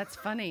 That's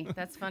funny.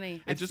 That's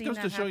funny. It just goes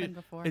to show you.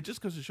 It just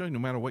goes to show you, no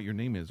matter what your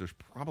name is, there's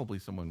probably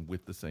someone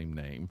with the same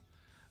name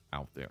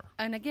out there.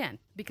 And again,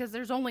 because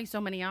there's only so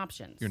many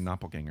options. You're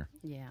Noppelgänger.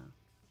 Yeah.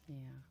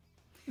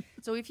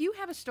 So if you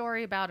have a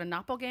story about a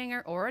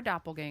Noppelgänger or a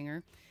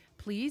Doppelgänger,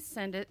 please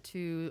send it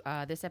to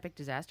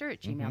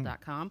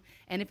thisepicdisaster@gmail.com.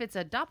 And if it's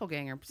a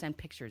Doppelgänger, send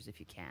pictures if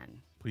you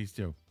can. Please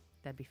do.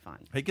 That'd be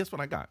fun. Hey, guess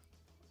what I got?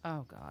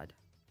 Oh, God.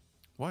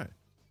 What?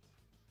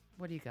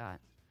 What do you got?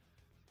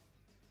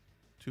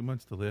 2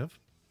 months to live.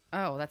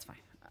 Oh, that's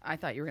fine. I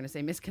thought you were going to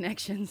say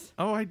misconnections.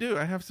 Oh, I do.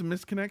 I have some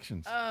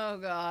misconnections. Oh,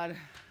 God.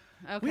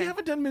 Okay. We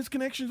haven't done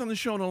misconnections on the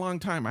show in a long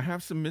time. I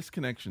have some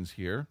misconnections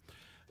here,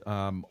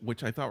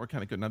 which I thought were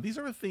kind of good. Now, these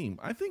are a theme.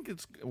 I think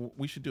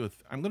we should do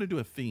I'm going to do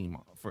a theme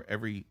for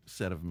every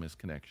set of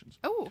misconnections.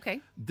 Oh,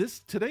 okay.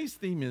 Today's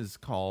theme is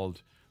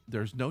called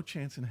There's No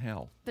Chance in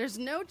Hell. There's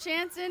no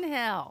chance in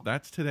hell.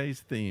 That's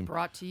today's theme.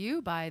 Brought to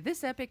you by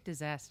This Epic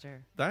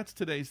Disaster. That's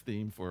today's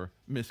theme for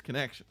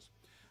misconnections.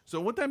 So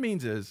what that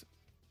means is,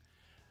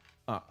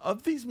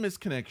 of these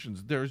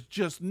misconnections, there's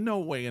just no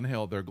way in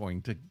hell they're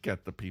going to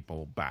get the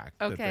people back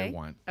that they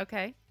want.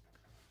 Okay.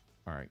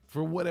 All right.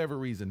 For whatever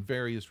reason,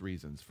 various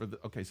reasons.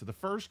 So the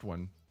first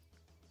one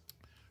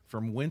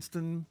from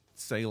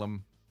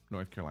Winston-Salem,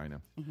 North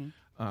Carolina.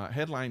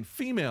 Headline,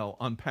 Female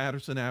on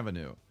Patterson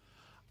Avenue.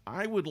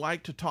 I would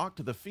like to talk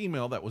to the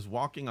female that was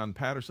walking on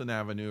Patterson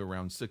Avenue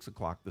around 6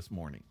 o'clock this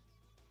morning.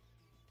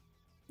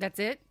 That's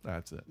it?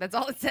 That's it. That's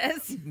all it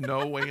says?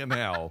 No way in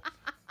hell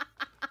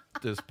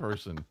this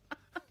person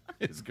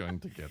is going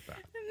to get that.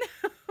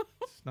 No.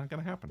 It's not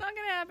going to happen. Not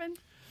going to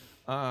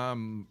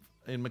happen.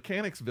 In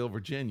Mechanicsville,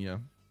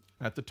 Virginia,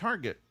 at the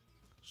Target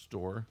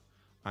store,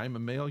 I'm a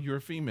male, you're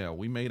a female.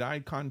 We made eye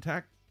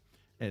contact,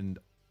 and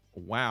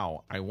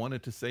wow, I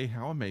wanted to say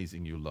how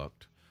amazing you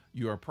looked.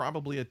 You are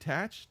probably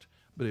attached,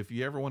 but if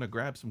you ever want to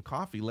grab some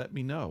coffee, let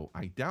me know.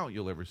 I doubt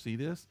you'll ever see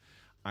this.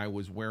 I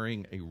was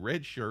wearing a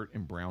red shirt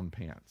and brown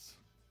pants.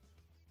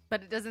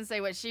 But it doesn't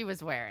say what she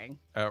was wearing.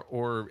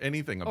 Or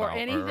anything about her. Or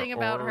anything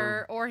about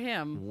her or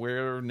him.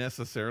 Where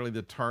necessarily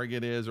the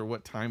target is or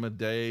what time of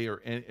day.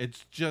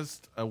 It's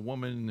just a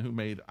woman who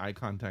made eye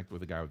contact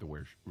with a guy with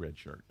a red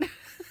shirt.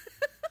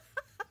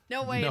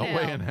 No way in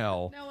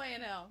hell. No way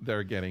in hell.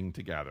 They're getting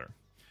together.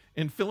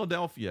 In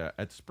Philadelphia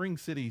at Spring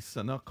City,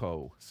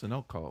 Sunoco.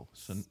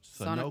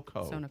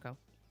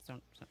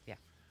 Yeah.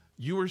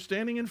 You were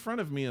standing in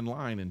front of me in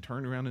line and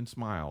turned around and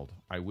smiled.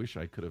 I wish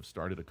I could have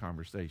started a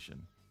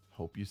conversation.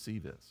 Hope you see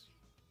this.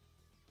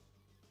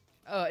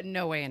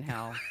 No way in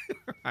hell.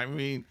 I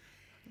mean,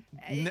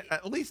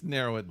 at least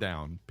narrow it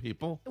down,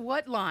 people.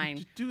 What line?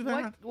 Did you do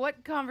that?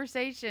 What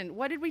conversation?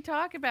 What did we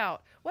talk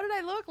about? What did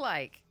I look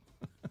like?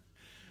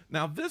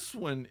 Now, this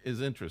one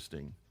is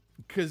interesting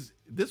because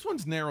this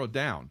one's narrowed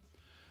down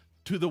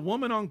to the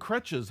woman on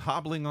crutches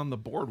hobbling on the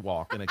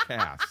boardwalk in a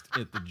cast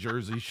at the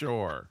Jersey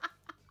Shore.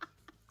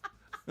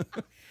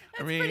 That's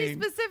pretty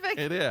specific.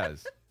 It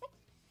is.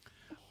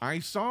 I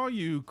saw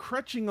you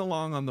crutching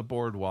along on the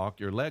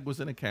boardwalk. Your leg was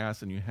in a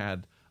cast and you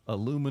had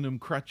aluminum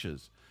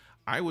crutches.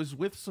 I was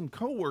with some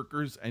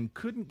coworkers and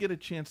couldn't get a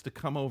chance to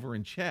come over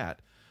and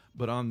chat.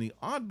 But on the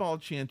oddball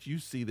chance you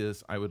see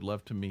this, I would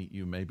love to meet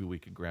you. Maybe we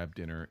could grab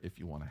dinner if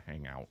you want to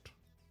hang out.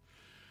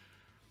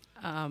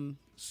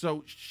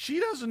 So she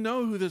doesn't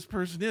know who this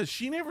person is.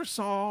 She never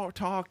saw,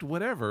 talked,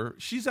 whatever.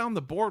 She's on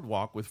the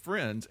boardwalk with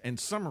friends, and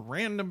some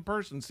random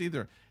person sees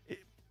her.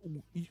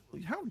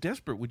 How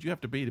desperate would you have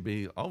to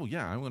be, oh,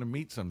 yeah, I want to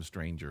meet some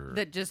stranger.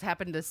 That just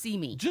happened to see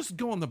me. Just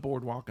go on the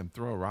boardwalk and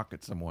throw a rock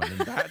at someone, and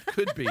that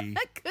could be,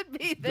 that could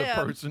be the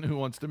person who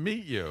wants to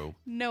meet you.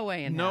 No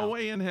way in hell. No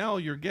way in hell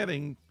you're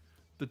getting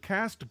The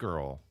cast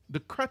girl. The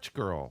crutch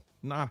girl.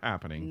 Not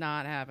happening.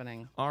 Not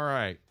happening. All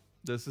right.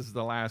 This is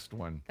the last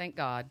one. Thank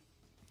God.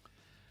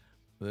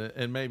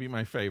 And maybe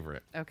my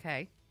favorite.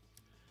 Okay.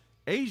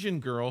 Asian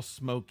girl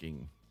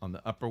smoking on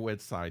the Upper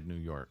West Side, New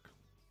York.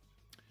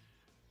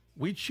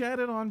 We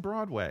chatted on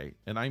Broadway,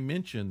 and I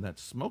mentioned that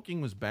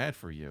smoking was bad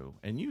for you,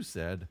 and you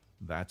said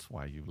that's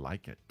why you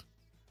like it.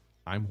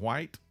 I'm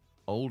white,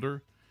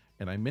 older,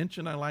 and I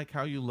mentioned I like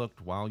how you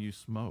looked while you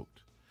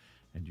smoked,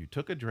 and you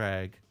took a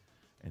drag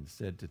and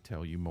said to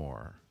tell you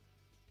more.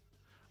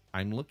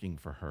 I'm looking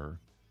for her,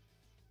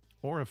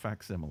 or a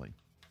facsimile.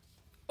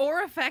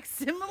 Or a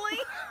facsimile?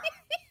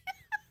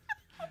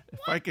 If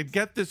I could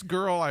get this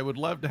girl, I would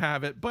love to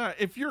have it, but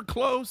if you're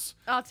close,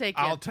 I'll take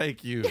you. I'll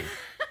take you.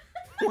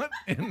 What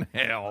in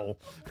hell?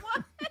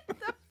 What the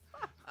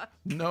fuck?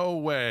 No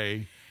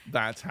way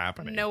that's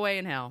happening. No way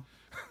in hell.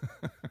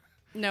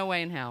 No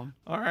way in hell.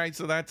 All right,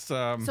 so that's...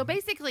 So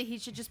basically, he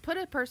should just put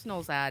a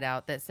personals ad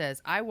out that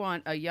says, I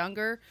want a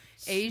younger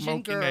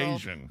Asian Smoking girl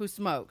Asian. who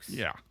smokes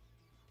Yeah.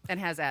 and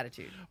has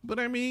attitude. But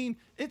I mean,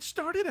 it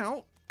started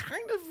out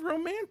kind of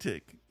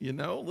romantic, you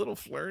know, a little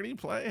flirty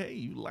play.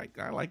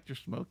 Hey, I liked your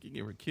smoking.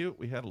 You were cute.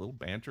 We had a little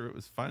banter. It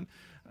was fun.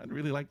 I'd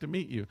really like to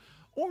meet you.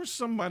 Or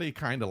somebody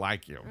kind of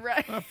like you.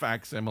 Right. A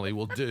facsimile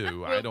will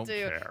do. I don't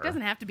care. It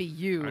doesn't have to be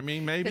you. I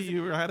mean, maybe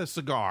you had a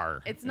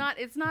cigar. It's not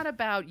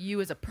about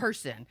you as a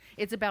person.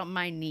 It's about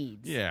my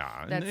needs.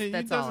 Yeah. That's it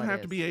all doesn't it have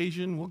is. to be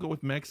Asian. We'll go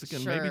with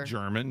Mexican, Sure. maybe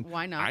German.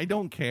 Why not? I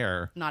don't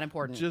care. Not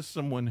important. Just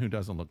someone who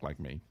doesn't look like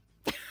me.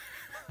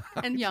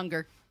 And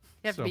younger.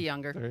 You have to be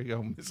younger. There you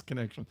go,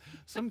 misconnection.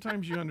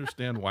 Sometimes you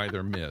understand why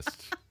they're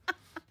missed.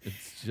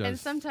 It's just... And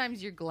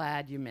sometimes you're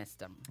glad you missed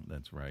them.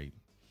 That's right.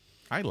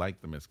 I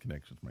like the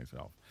misconnections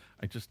myself.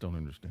 I just don't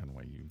understand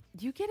why you...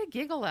 You get a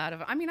giggle out of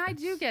them. I mean, I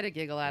do get a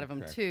giggle out of them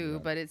cracks me too,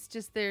 up. but it's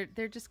just they're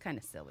just kind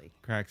of silly.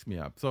 Cracks me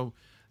up. So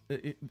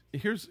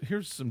here's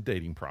some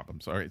dating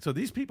problems. All right. So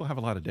these people have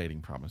a lot of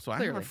dating problems. So I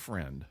have Clearly. a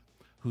friend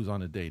who's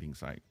on a dating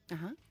site.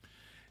 Uh-huh.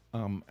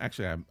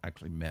 Actually, I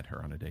actually met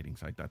her on a dating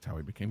site. That's how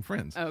we became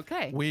friends.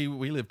 Okay. We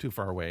lived too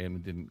far away and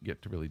we didn't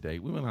get to really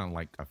date. We went on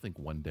I think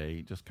one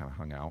day, just kind of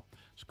hung out.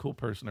 She's a cool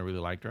person. I really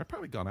liked her. I'd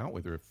probably gone out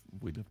with her if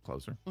we lived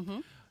closer.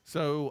 Mm-hmm.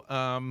 So,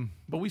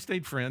 but we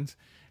stayed friends,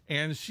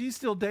 and she's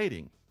still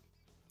dating.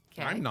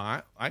 Okay. I'm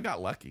not. I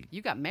got lucky.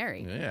 You got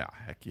married. Yeah,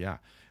 heck yeah.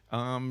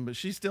 But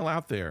she's still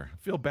out there. I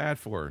feel bad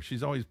for her.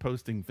 She's always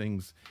posting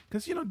things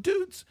because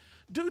dudes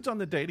on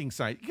the dating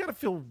site. You got to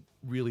feel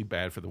really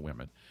bad for the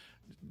women.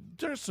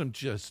 There's some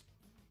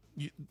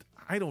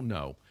I don't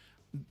know.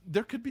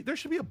 There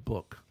should be a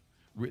book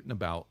written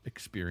about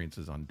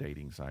experiences on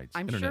dating sites.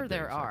 I'm internet sure there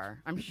dating sites.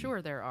 are. I'm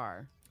sure there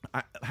are.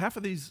 Half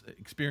of these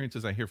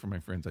experiences I hear from my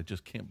friends, I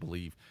just can't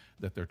believe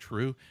that they're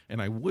true,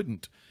 and I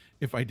wouldn't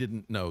if I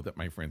didn't know that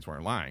my friends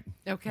weren't lying.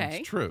 Okay.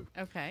 It's true.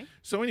 Okay.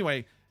 So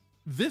anyway,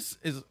 this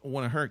is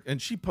one of her,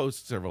 and she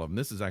posts several of them.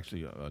 This is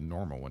actually a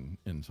normal one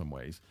in some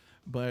ways.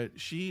 But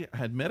she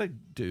had met a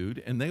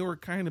dude, and they were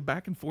kind of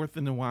back and forth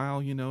in a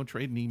while,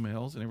 trading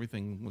emails, and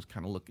everything was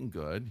kind of looking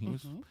good. He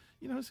was,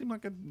 seemed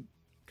like a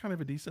kind of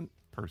a decent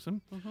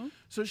person. Mm-hmm.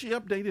 So she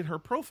updated her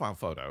profile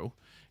photo,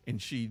 and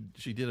she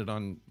did it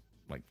on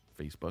like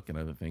Facebook and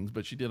other things,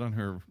 but she did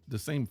on the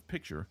same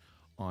picture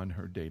on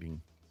her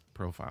dating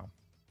profile.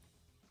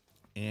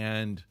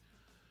 And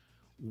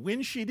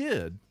when she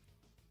did,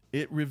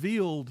 it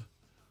revealed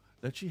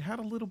that she had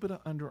a little bit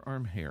of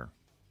underarm hair.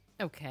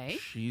 Okay.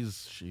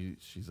 She's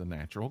a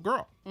natural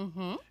girl.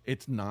 Mm-hmm.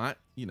 It's not,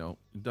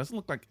 it doesn't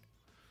look like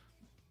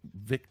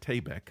Vic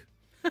Taybeck.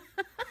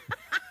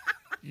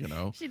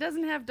 She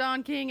doesn't have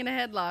Don King in a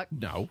headlock.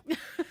 No.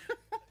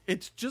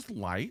 It's just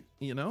light,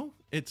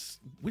 It's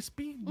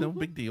wispy, no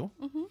big deal.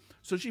 Mm-hmm.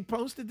 So she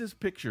posted this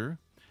picture,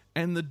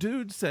 and the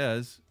dude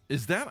says,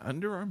 "Is that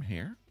underarm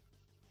hair?"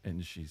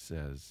 And she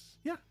says,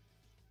 "Yeah."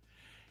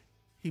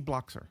 He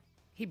blocks her.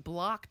 He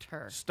blocked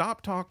her.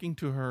 Stop talking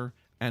to her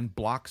and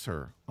blocks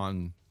her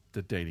on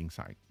the dating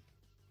site.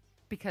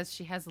 Because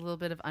she has a little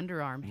bit of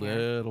underarm hair.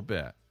 Little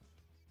bit.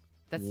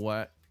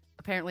 What?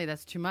 Apparently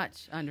that's too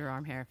much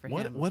underarm hair for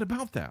him. What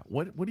about that?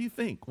 What do you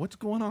think? What's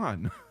going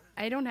on?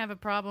 I don't have a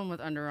problem with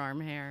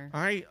underarm hair.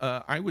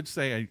 I would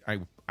say I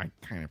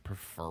kind of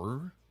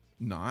prefer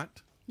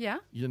not. Yeah?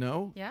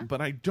 Yeah.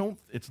 But I don't.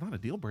 It's not a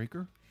deal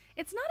breaker.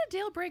 It's not a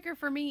deal breaker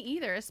for me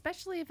either,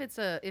 especially if it's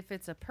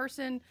a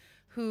person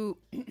who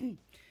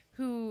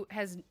who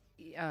has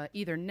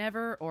either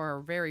never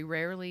or very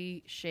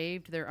rarely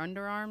shaved their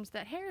underarms.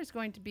 That hair is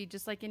going to be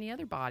just like any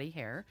other body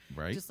hair,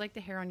 right? Just like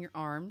the hair on your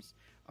arms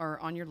or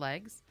on your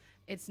legs.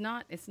 It's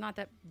not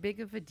that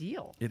big of a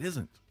deal. It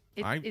isn't.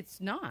 It's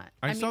not.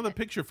 I saw the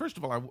picture. First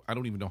of all, I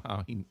don't even know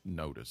how he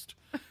noticed.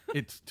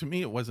 To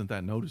me, it wasn't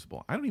that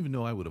noticeable. I don't even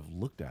know I would have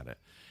looked at it.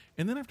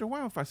 And then after a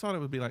while, if I saw it, it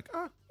would be like,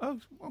 oh,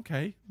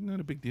 okay,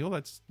 not a big deal.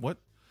 That's what.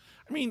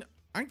 I mean,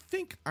 I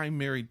think I'm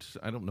married.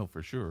 I don't know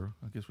for sure.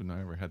 I guess we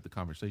never had the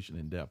conversation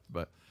in depth,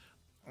 but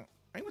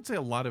I would say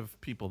a lot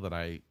of people that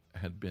I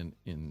had been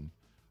in,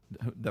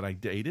 that I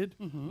dated,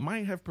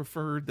 might have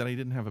preferred that I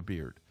didn't have a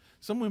beard.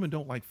 Some women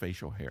don't like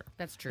facial hair.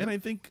 That's true. And I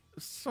think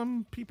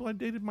some people I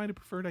dated might have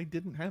preferred I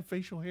didn't have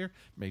facial hair.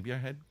 Maybe I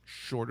had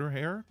shorter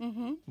hair,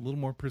 a little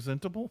more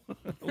presentable,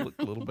 look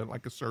a little bit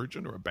like a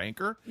surgeon or a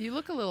banker. You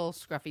look a little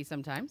scruffy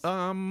sometimes.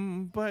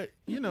 But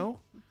you know,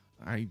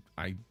 I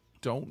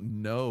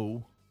don't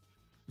know.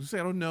 I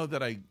don't know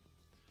that I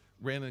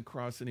ran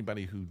across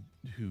anybody who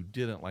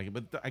didn't like it.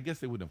 But I guess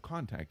they wouldn't have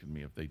contacted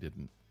me if they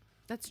didn't.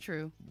 That's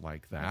true.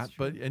 Like that.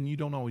 But and you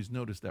don't always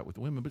notice that with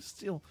women. But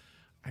still,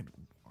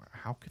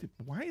 how could it?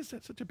 Why is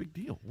that such a big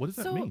deal? What does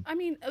that mean? I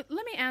mean,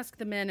 let me ask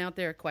the men out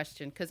there a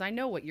question, because I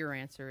know what your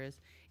answer is.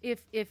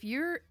 If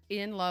you're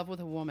in love with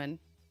a woman,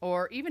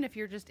 or even if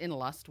you're just in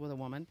lust with a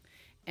woman,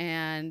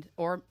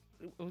 or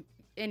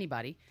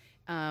anybody,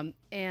 and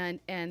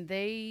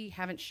they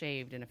haven't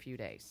shaved in a few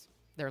days,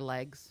 their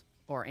legs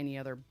or any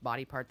other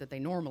body part that they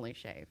normally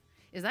shave,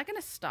 is that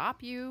going to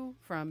stop you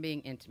from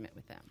being intimate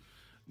with them?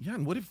 Yeah,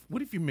 and what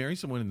if you marry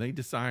someone and they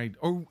decide,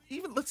 or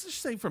even let's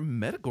just say for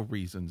medical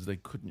reasons, they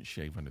couldn't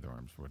shave under their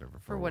arms for whatever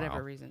for a whatever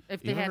while. reason,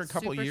 if they Even for had a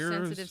couple super years,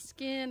 sensitive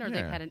skin, or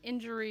they've had an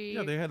injury,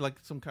 they had like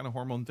some kind of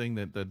hormone thing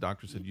that the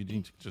doctor said you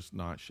need to just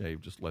not shave,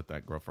 just let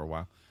that grow for a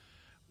while.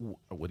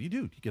 What do? Do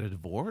you get a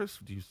divorce?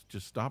 Do you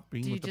just stop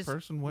being with the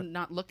person? What?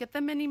 Not look at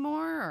them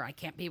anymore, or I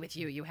can't be with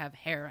you. You have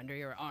hair under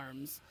your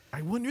arms.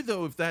 I wonder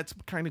though if that's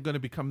kind of going to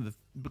become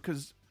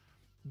because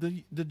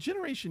the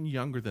generation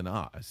younger than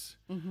us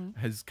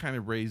has kind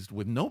of raised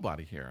with no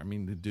body hair. I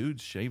mean, the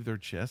dudes shave their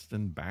chests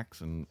and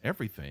backs and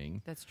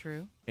everything. That's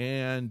true.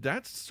 And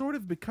that's sort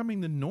of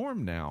becoming the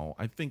norm now.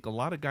 I think a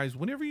lot of guys,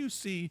 whenever you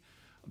see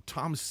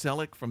Tom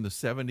Selleck from the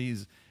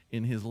 70s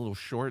in his little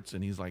shorts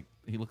and he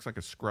looks like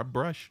a scrub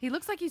brush. He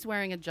looks like he's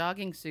wearing a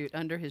jogging suit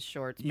under his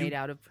shorts made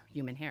out of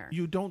human hair.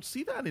 You don't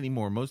see that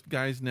anymore. Most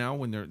guys now,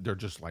 when they're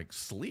just like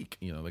sleek,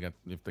 you know,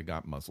 if they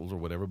got muscles or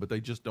whatever, but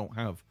they just don't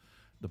have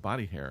the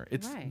body hair.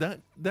 It's right.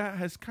 that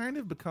has kind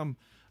of become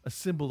a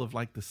symbol of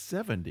like the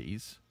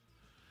 70s,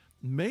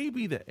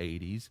 maybe the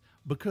 80s,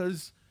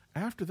 because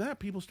after that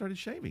people started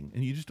shaving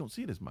and you just don't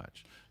see it as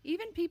much.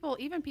 Even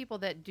people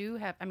that do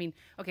have, I mean,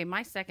 okay,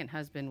 my second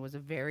husband was a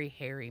very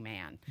hairy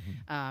man.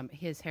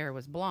 His hair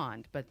was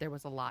blonde, but there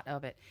was a lot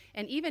of it.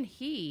 And even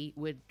he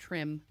would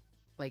trim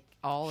like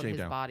all of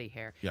his body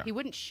hair. Yeah. He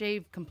wouldn't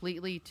shave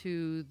completely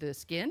to the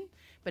skin,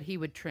 but he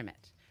would trim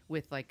it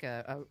with like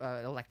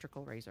a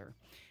electrical razor.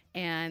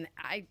 And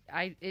I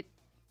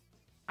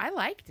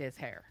liked his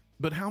hair.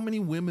 But how many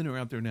women are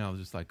out there now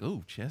just like,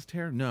 oh, chest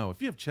hair? No, if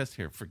you have chest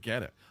hair,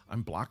 forget it.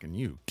 I'm blocking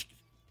you.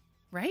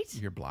 Right?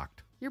 You're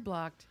blocked. You're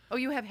blocked. Oh,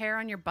 you have hair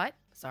on your butt?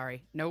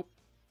 Sorry. Nope.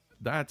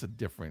 That's a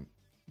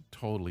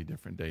totally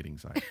different dating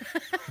site,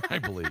 I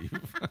believe.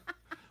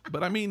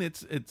 But I mean,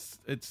 it's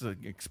an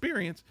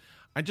experience.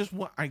 I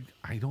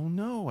don't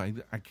know.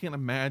 I can't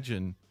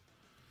imagine.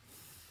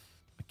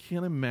 I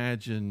can't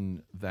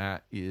imagine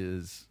that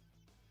is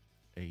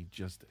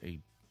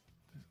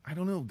I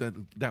don't know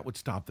that would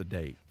stop the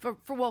date.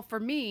 For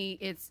me,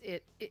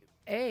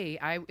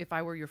 if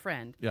I were your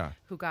friend,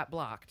 who got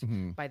blocked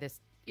by this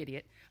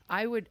idiot,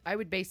 I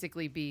would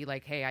basically be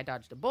like, hey, I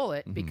dodged a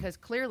bullet, because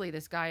clearly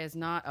this guy is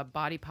not a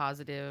body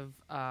positive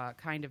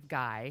kind of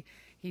guy.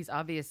 He's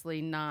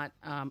obviously not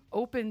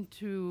open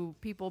to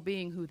people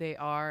being who they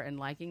are and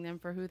liking them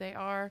for who they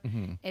are.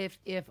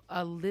 If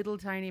a little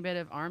tiny bit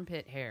of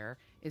armpit hair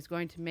is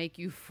going to make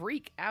you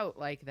freak out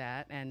like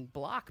that and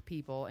block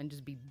people and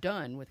just be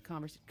done with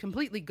conversation,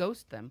 completely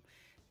ghost them,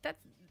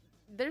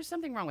 there's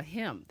something wrong with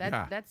him.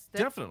 That's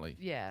definitely.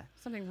 Yeah,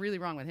 something really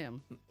wrong with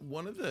him.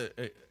 One of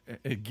the,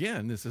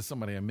 again, this is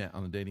somebody I met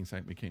on a dating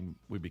site.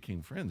 We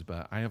became friends,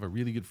 but I have a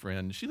really good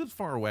friend. She lives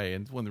far away,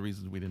 and it's one of the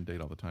reasons we didn't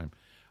date all the time.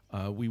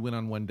 We went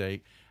on one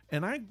date,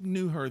 and I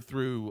knew her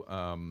through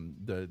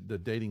the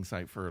dating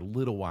site for a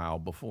little while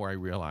before I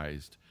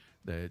realized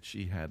that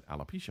she had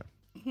alopecia.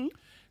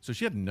 So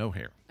she had no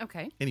hair.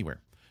 Okay. Anywhere.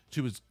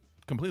 She was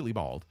completely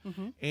bald.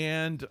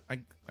 And I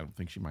don't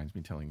think she minds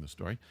me telling the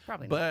story.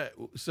 Probably not.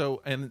 But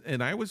so,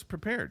 and I was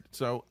prepared.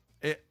 So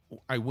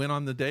I went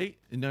on the date.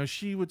 Now,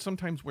 she would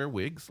sometimes wear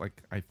wigs,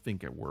 like I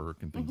think at work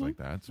and things like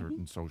that,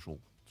 certain social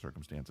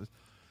circumstances.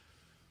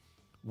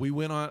 I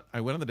went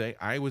on the date.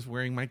 I was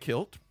wearing my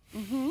kilt,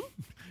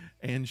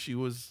 and she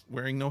was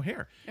wearing no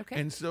hair. Okay.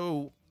 And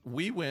so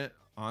we went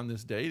on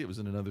this date. It was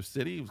in another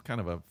city. It was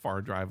kind of a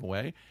far drive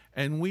away,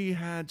 and we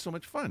had so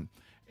much fun.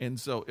 And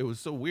so it was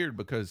so weird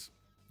because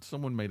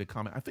someone made a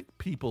comment. I think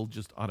people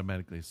just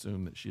automatically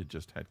assumed that she had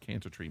just had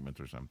cancer treatment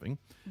or something.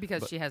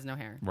 Because she has no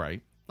hair.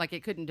 Right. Like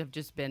it couldn't have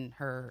just been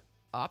her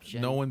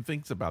option. No one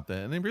thinks about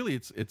that. And then really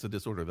it's a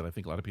disorder that I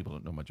think a lot of people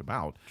don't know much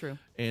about. True.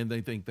 And they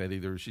think that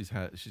either she's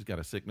got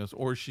a sickness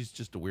or she's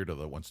just a weirdo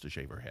that wants to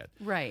shave her head.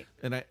 Right.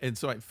 And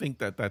so I think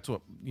that's what,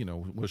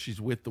 well,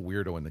 she's with the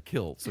weirdo in the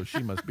kilt, so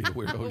she must be the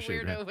weirdo who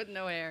shaved her head. With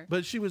no hair.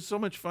 But she was so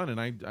much fun,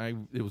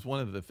 and it was one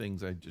of the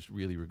things I just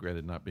really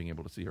regretted not being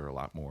able to see her a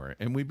lot more.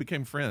 And we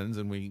became friends,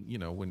 and we,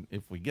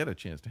 if we get a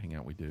chance to hang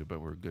out, we do,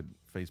 but we're good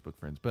Facebook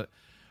friends. But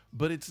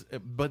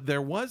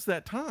there was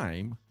that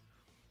time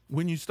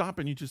when you stop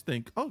and you just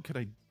think, oh, could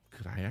I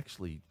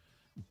actually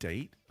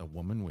date a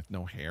woman with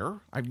no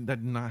hair? I've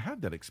not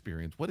had that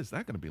experience. What is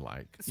that going to be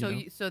like?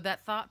 So, so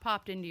that thought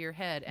popped into your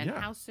head, and Yeah.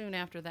 how soon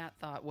after that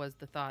thought was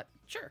the thought?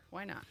 Sure,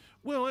 why not?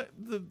 Well,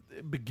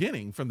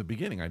 from the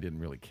beginning, I didn't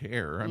really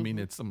care. I mean,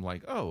 it's some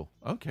like, oh,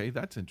 okay,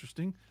 that's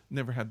interesting.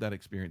 Never had that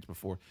experience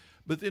before.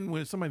 But then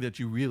when it's somebody that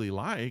you really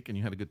like and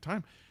you had a good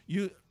time,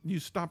 you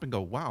stop and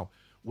go, wow,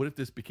 what if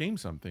this became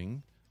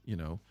something?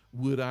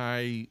 Would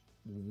I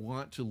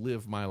want to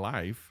live my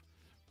life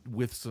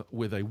with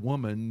a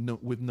woman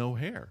with no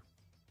hair?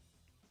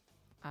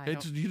 I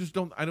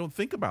don't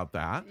think about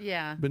that.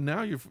 Yeah. But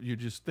now you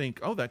just think,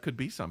 oh, that could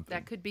be something.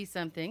 That could be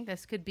something.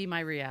 This could be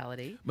my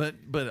reality.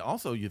 But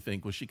also you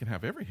think, well, she can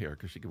have every hair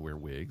because she could wear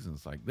wigs, and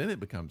it's like then it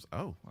becomes,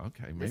 oh,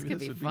 okay, maybe could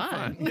this be would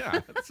fun. be fun. Yeah.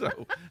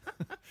 So,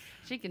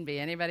 She can be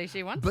anybody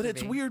she wants but to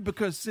it's be. weird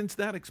because since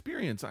that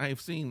experience,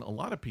 I've seen a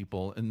lot of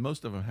people, and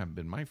most of them haven't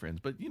been my friends.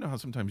 But you know how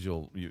sometimes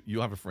you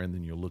have a friend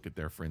and you'll look at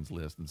their friends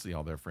list and see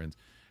all their friends.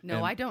 No,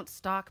 And I don't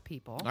stalk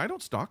people. I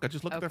don't stalk. I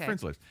just look at their Okay.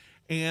 friends list.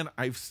 And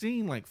I've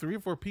seen like 3 or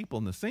 4 people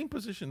in the same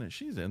position that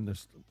she's in,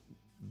 this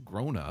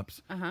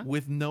grown-ups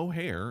with no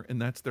hair,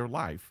 and that's their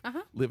life,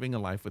 living a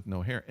life with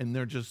no hair. And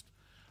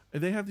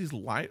they have these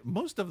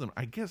most of them,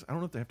 I guess, I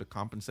don't know if they have to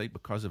compensate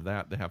because of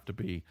that. They have to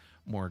be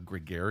more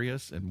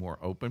gregarious and more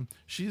open.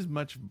 She's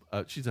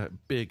a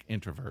big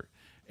introvert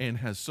and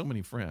has so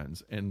many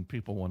friends, and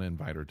people want to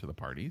invite her to the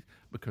party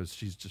because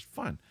she's just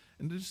fun.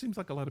 And it just seems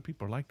like a lot of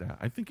people are like that.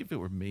 I think if it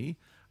were me,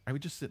 I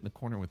would just sit in the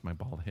corner with my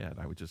bald head.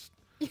 I would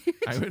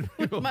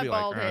people My be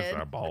bald like, head.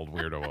 "There's a bald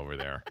weirdo over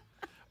there."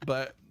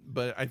 But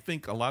I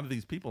think a lot of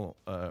these people,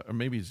 or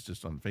maybe it's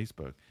just on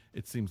Facebook,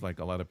 it seems like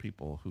a lot of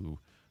people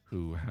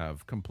who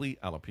have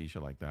complete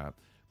alopecia like that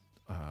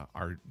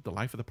are the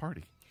life of the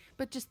party.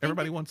 But just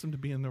Everybody wants them to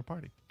be in their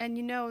party. And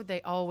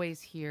they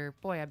always hear,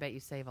 boy, I bet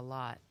you save a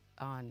lot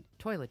on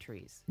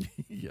toiletries.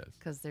 Yes.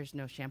 Because there's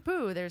no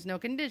shampoo, there's no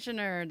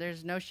conditioner,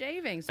 there's no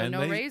shaving, so And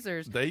no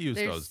razors. They use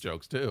There's- those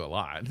jokes too a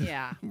lot.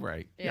 Yeah.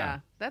 Right.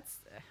 Yeah. That's...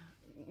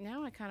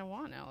 now I kind of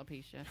want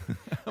alopecia.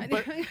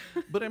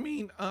 But I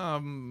mean,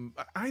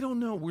 I don't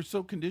know. We're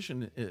so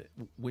conditioned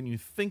when you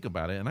think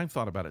about it, and I've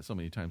thought about it so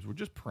many times. We're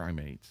just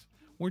primates.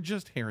 We're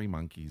just hairy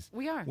monkeys.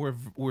 We are.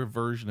 We're a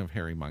version of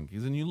hairy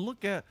monkeys. And you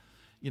look at,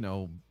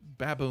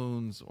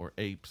 baboons or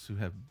apes who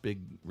have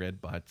big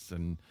red butts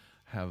and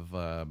have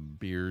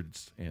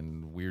beards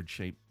and weird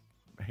shaped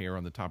hair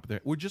on the top of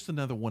their. We're just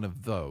another one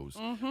of those.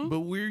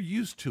 But we're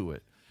used to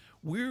it.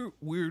 We're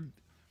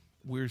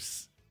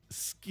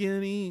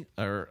skinny,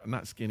 or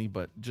not skinny,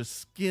 but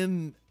just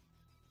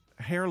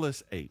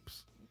hairless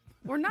apes.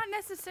 We're not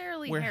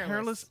necessarily We're hairless.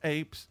 hairless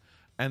apes,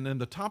 and then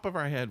the top of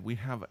our head we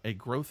have a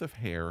growth of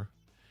hair,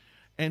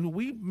 and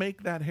we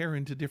make that hair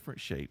into different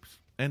shapes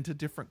and to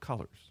different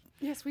colors.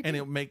 Yes, we do. And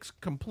it makes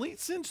complete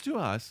sense to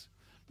us,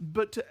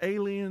 but to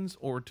aliens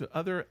or to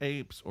other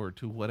apes or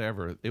to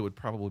whatever, it would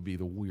probably be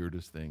the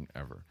weirdest thing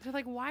ever. They're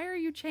like, why are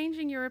you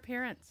changing your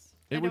appearance?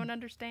 I don't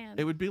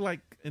understand. It would be like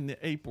in the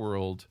ape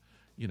world,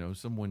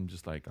 someone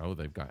just like, oh,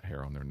 they've got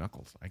hair on their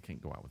knuckles. I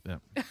can't go out with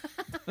them.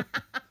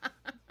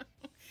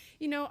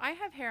 I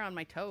have hair on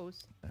my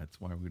toes. That's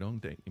why we don't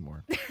date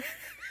anymore.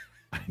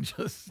 I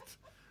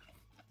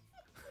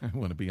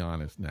want to be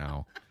honest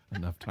now.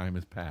 Enough time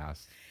has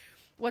passed.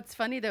 What's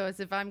funny, though, is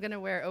if I'm going to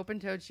wear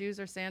open-toed shoes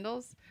or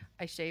sandals,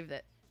 I shave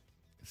it.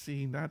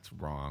 See, that's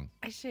wrong.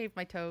 I shave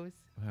my toes.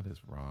 That is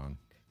wrong.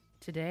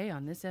 Today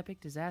on This Epic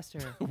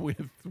Disaster,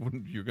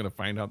 You're going to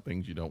find out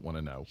things you don't want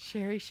to know.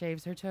 Cheri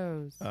shaves her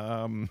toes.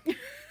 Oh,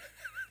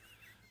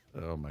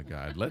 my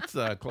God. Let's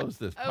close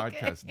this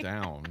podcast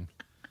down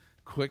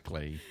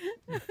quickly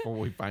before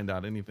we find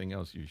out anything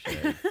else you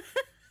shave.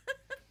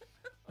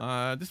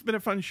 This has been a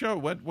fun show.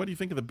 What do you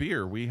think of the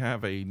beer? We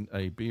have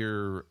a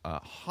beer,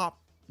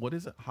 what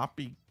is it?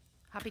 Hoppy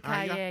Hoppy Ki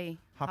Yay.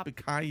 Hoppy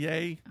Ki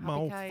Yay Hoppy Ki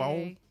mofo.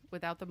 Yay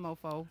without the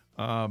mofo.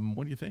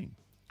 What do you think?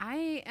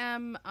 I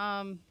am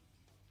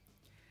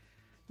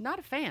not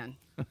a fan.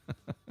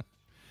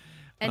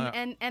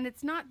 And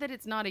it's not that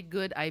it's not a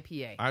good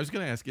IPA. I was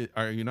going to ask you,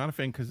 are you not a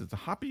fan because it's a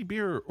hoppy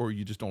beer, or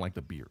you just don't like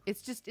the beer?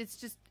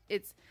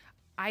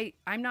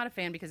 I'm not a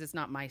fan because it's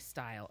not my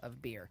style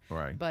of beer.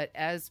 Right. But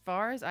as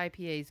far as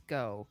IPAs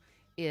go,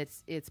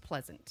 it's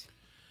pleasant.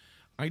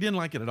 I didn't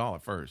like it at all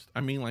at first. I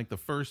mean, like the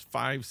first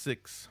 5,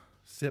 6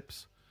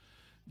 sips,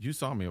 you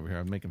saw me over here.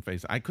 I'm making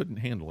faces. I couldn't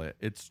handle it.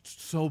 It's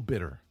so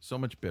bitter, so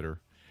much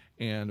bitter.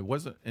 And it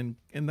wasn't, and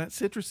that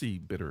citrusy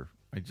bitter,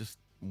 I just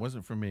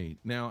wasn't for me.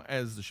 Now,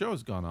 as the show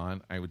has gone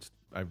on,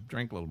 I've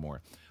drank a little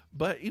more.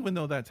 But even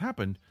though that's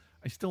happened,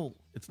 it's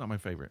not my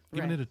favorite.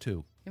 Giving Right. it a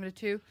 2. Give it a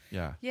 2?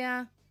 Yeah.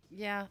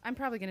 Yeah. I'm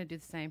probably going to do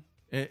the same.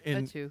 And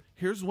A 2.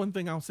 Here's one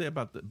thing I'll say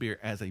about the beer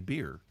as a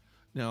beer.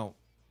 Now,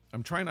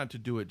 I'm trying not to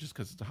do it just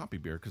because it's a hoppy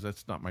beer, because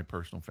that's not my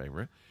personal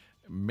favorite.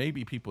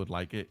 Maybe people would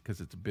like it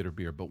because it's a bitter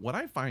beer. But what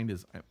I find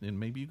is, and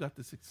maybe you got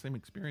this same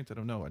experience, I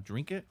don't know, I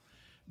drink it,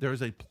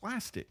 there's a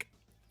plastic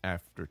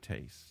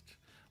aftertaste.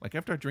 Like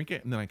after I drink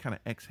it and then I kind of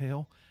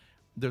exhale,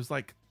 there's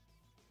like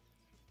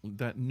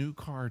that new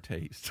car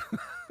taste.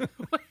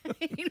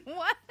 Wait,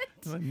 what?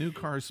 A new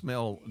car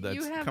smell that's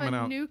You have coming a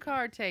out. new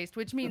car taste,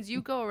 which means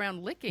you go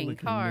around licking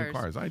Licking cars. New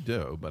cars. I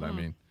do, but I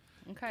mean,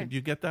 Okay. could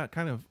you get that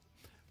kind of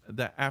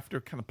after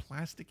kind of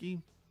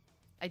plasticky?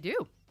 I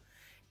do.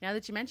 Now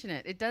that you mention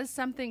it, it does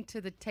something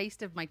to the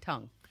taste of my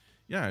tongue.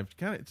 Yeah,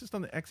 it's just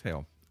on the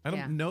exhale. I don't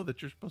Yeah. know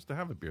that you're supposed to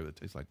have a beer that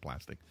tastes like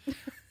plastic.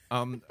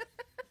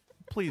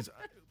 Please,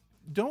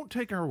 don't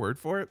take our word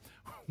for it.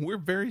 We're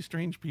very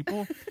strange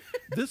people.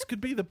 This could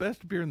be the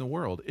best beer in the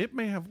world. It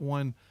may have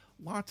won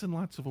lots and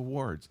lots of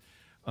awards,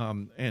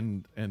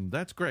 and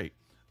that's great.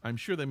 I'm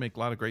sure they make a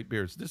lot of great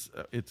beers. This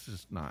it's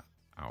just not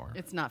our.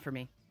 It's not for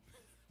me.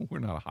 We're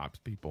not a hops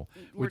people,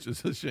 which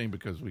is a shame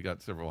because we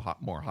got several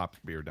more hops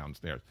beer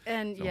downstairs.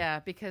 And So- yeah,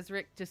 because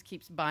Rick just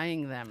keeps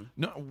buying them,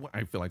 No,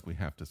 I feel like we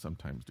have to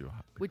sometimes do a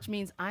hop beer. which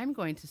means I'm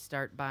going to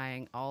start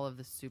buying all of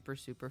the super,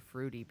 super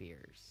fruity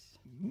beers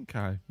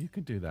Okay, you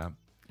could do that.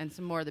 and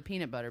some more of the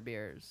peanut butter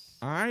beers.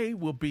 I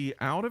will be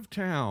out of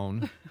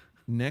town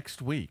next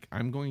week.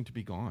 I'm going to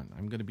be gone.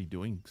 I'm going to be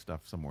doing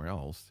stuff somewhere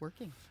else.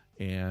 Working.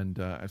 And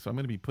so I'm going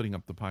to be putting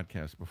up the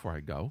podcast before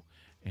I go.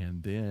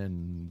 And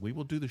then we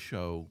will do the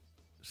show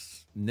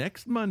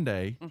next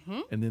Monday.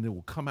 And then it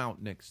will come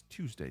out next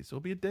Tuesday. So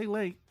it'll be a day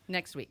late.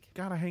 Next week.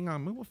 Gotta hang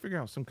on. We'll figure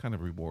out some kind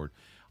of reward.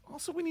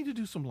 Also, we need to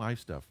do some live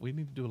stuff. We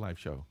need to do a live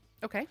show.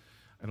 Okay.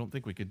 I don't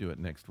think we could do it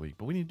next week,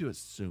 but we need to do it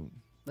soon.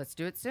 Let's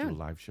do it Do a soon.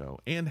 live show.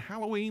 And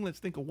Halloween, let's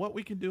think of what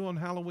we can do on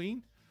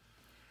Halloween.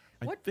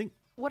 I think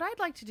What I'd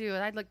like to do,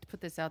 and I'd like to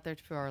put this out there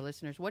for our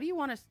listeners. What do you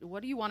want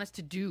us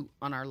to do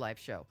on our live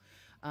show?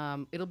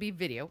 It'll be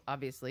video,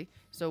 obviously.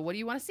 So what do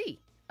you want to see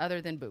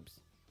other than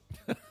boobs?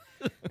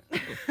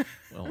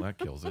 well, that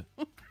kills it.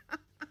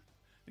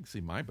 You can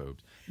see my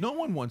boobs. No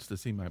one wants to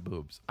see my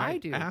boobs. I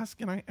do.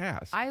 Ask and I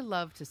ask. I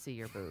love to see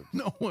your boobs.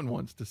 No one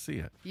wants to see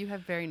it. You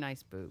have very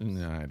nice boobs.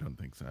 No, I don't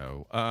think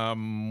so.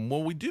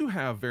 Well, we do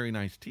have very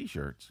nice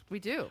T-shirts. We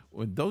do.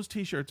 Those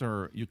T-shirts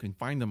you can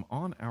find them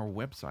on our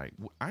website.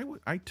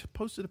 I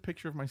posted a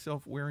picture of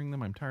myself wearing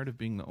them. I'm tired of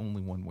being the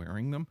only one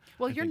wearing them.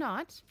 Well, I you're think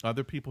not.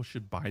 Other people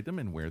should buy them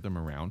and wear them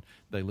around.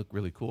 They look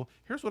really cool.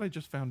 Here's what I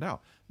just found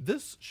out.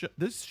 This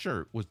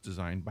shirt was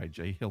designed by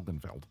Jay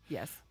Hilgenfeld.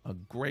 Yes. A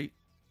great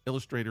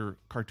illustrator,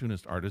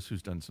 cartoonist, artist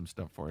who's done some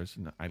stuff for us,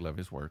 and I love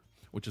his work,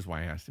 which is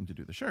why I asked him to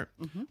do the shirt.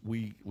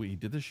 We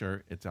did the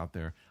shirt. It's out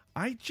there.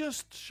 I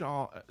just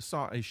saw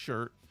a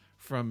shirt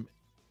from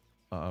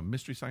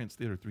Mystery Science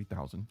Theater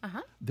 3000.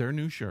 Their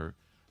new shirt.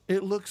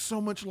 It looks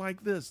so much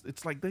like this.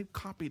 It's like they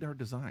copied our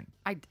design.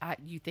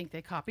 You think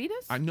they copied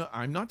us? I'm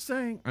not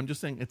saying. I'm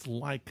just saying it's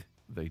like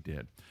they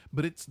did,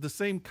 but it's the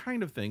same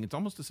kind of thing. It's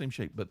almost the same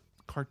shape, but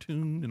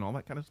cartoon and all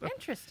that kind of stuff.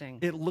 Interesting.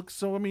 It looks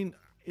so. I mean,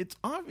 it's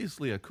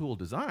obviously a cool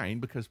design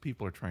because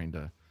people are trying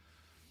to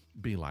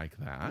be like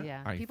that.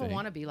 Yeah. I People think.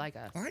 want to be like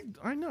us.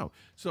 I know.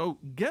 So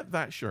get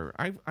that shirt.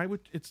 I would.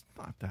 It's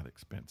not that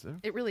expensive.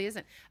 It really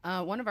isn't.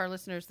 One of our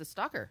listeners, the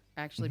stalker,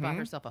 actually bought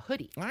herself a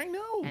hoodie. I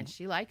know. And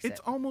she likes It's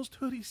it. almost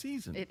hoodie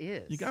season. It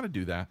is. You got to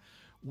do that.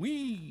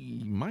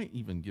 We might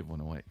even give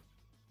one away.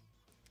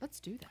 Let's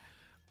do that.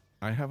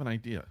 I have an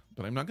idea,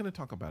 but I'm not going to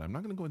talk about it. I'm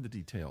not going to go into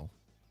detail.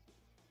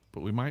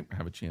 But we might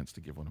have a chance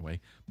to give one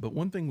away. But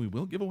one thing we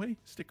will give away,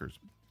 stickers.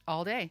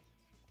 All day.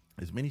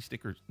 As many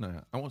stickers.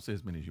 No, I won't say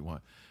as many as you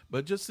want.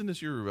 But just send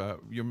us your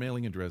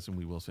mailing address and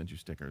we will send you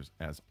stickers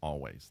as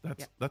always.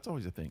 That's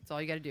always a thing. That's all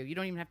you got to do. You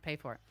don't even have to pay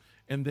for it.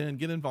 And then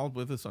get involved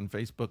with us on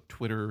Facebook,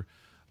 Twitter,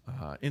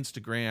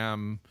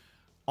 Instagram,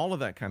 all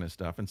of that kind of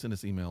stuff. And send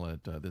us email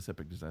at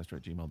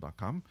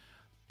thisepicdisaster@gmail.com.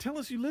 Tell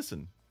us you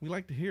listen. We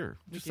like to hear.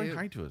 Just say do.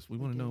 hi to us. We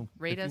want to know.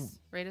 Rate if us.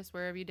 Rate us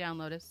wherever you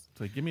download us.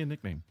 So give me a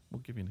nickname. We'll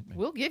give you a nickname.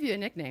 We'll give you a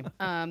nickname.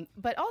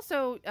 But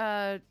also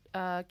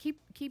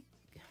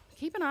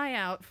keep an eye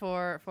out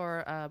for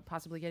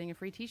possibly getting a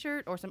free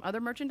T-shirt or some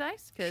other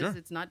merchandise because Sure.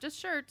 it's not just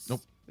shirts.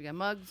 Nope. We got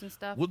mugs and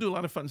stuff. We'll do a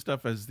lot of fun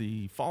stuff as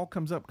the fall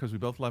comes up because we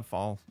both love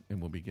fall, and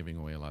we'll be giving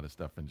away a lot of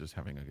stuff and just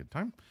having a good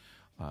time.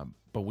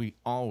 But we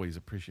always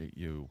appreciate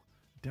you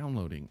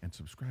downloading and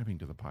subscribing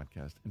to the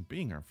podcast and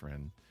being our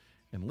friend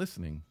and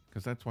listening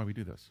because that's why we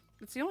do this.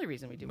 It's the only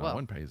reason we do. No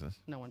one pays us.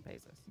 No one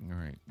pays us. All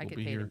right. I We'll get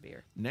be paid here in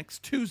beer.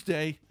 next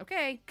Tuesday.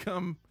 Okay.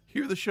 Come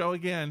hear the show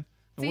again,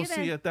 and See we'll you see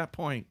then. you at that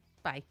point.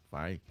 Bye.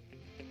 Bye.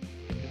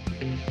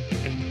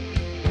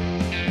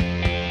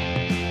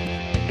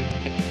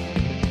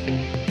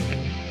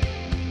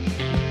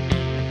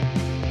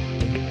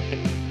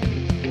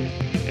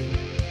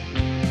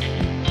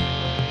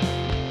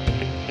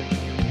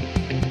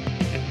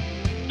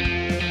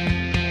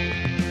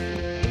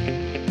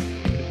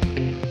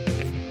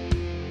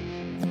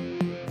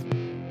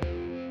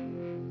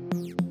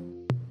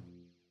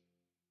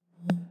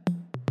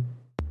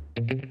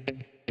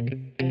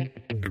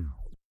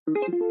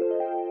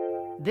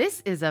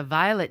 This is a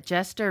Violet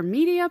Jester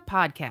Media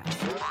podcast.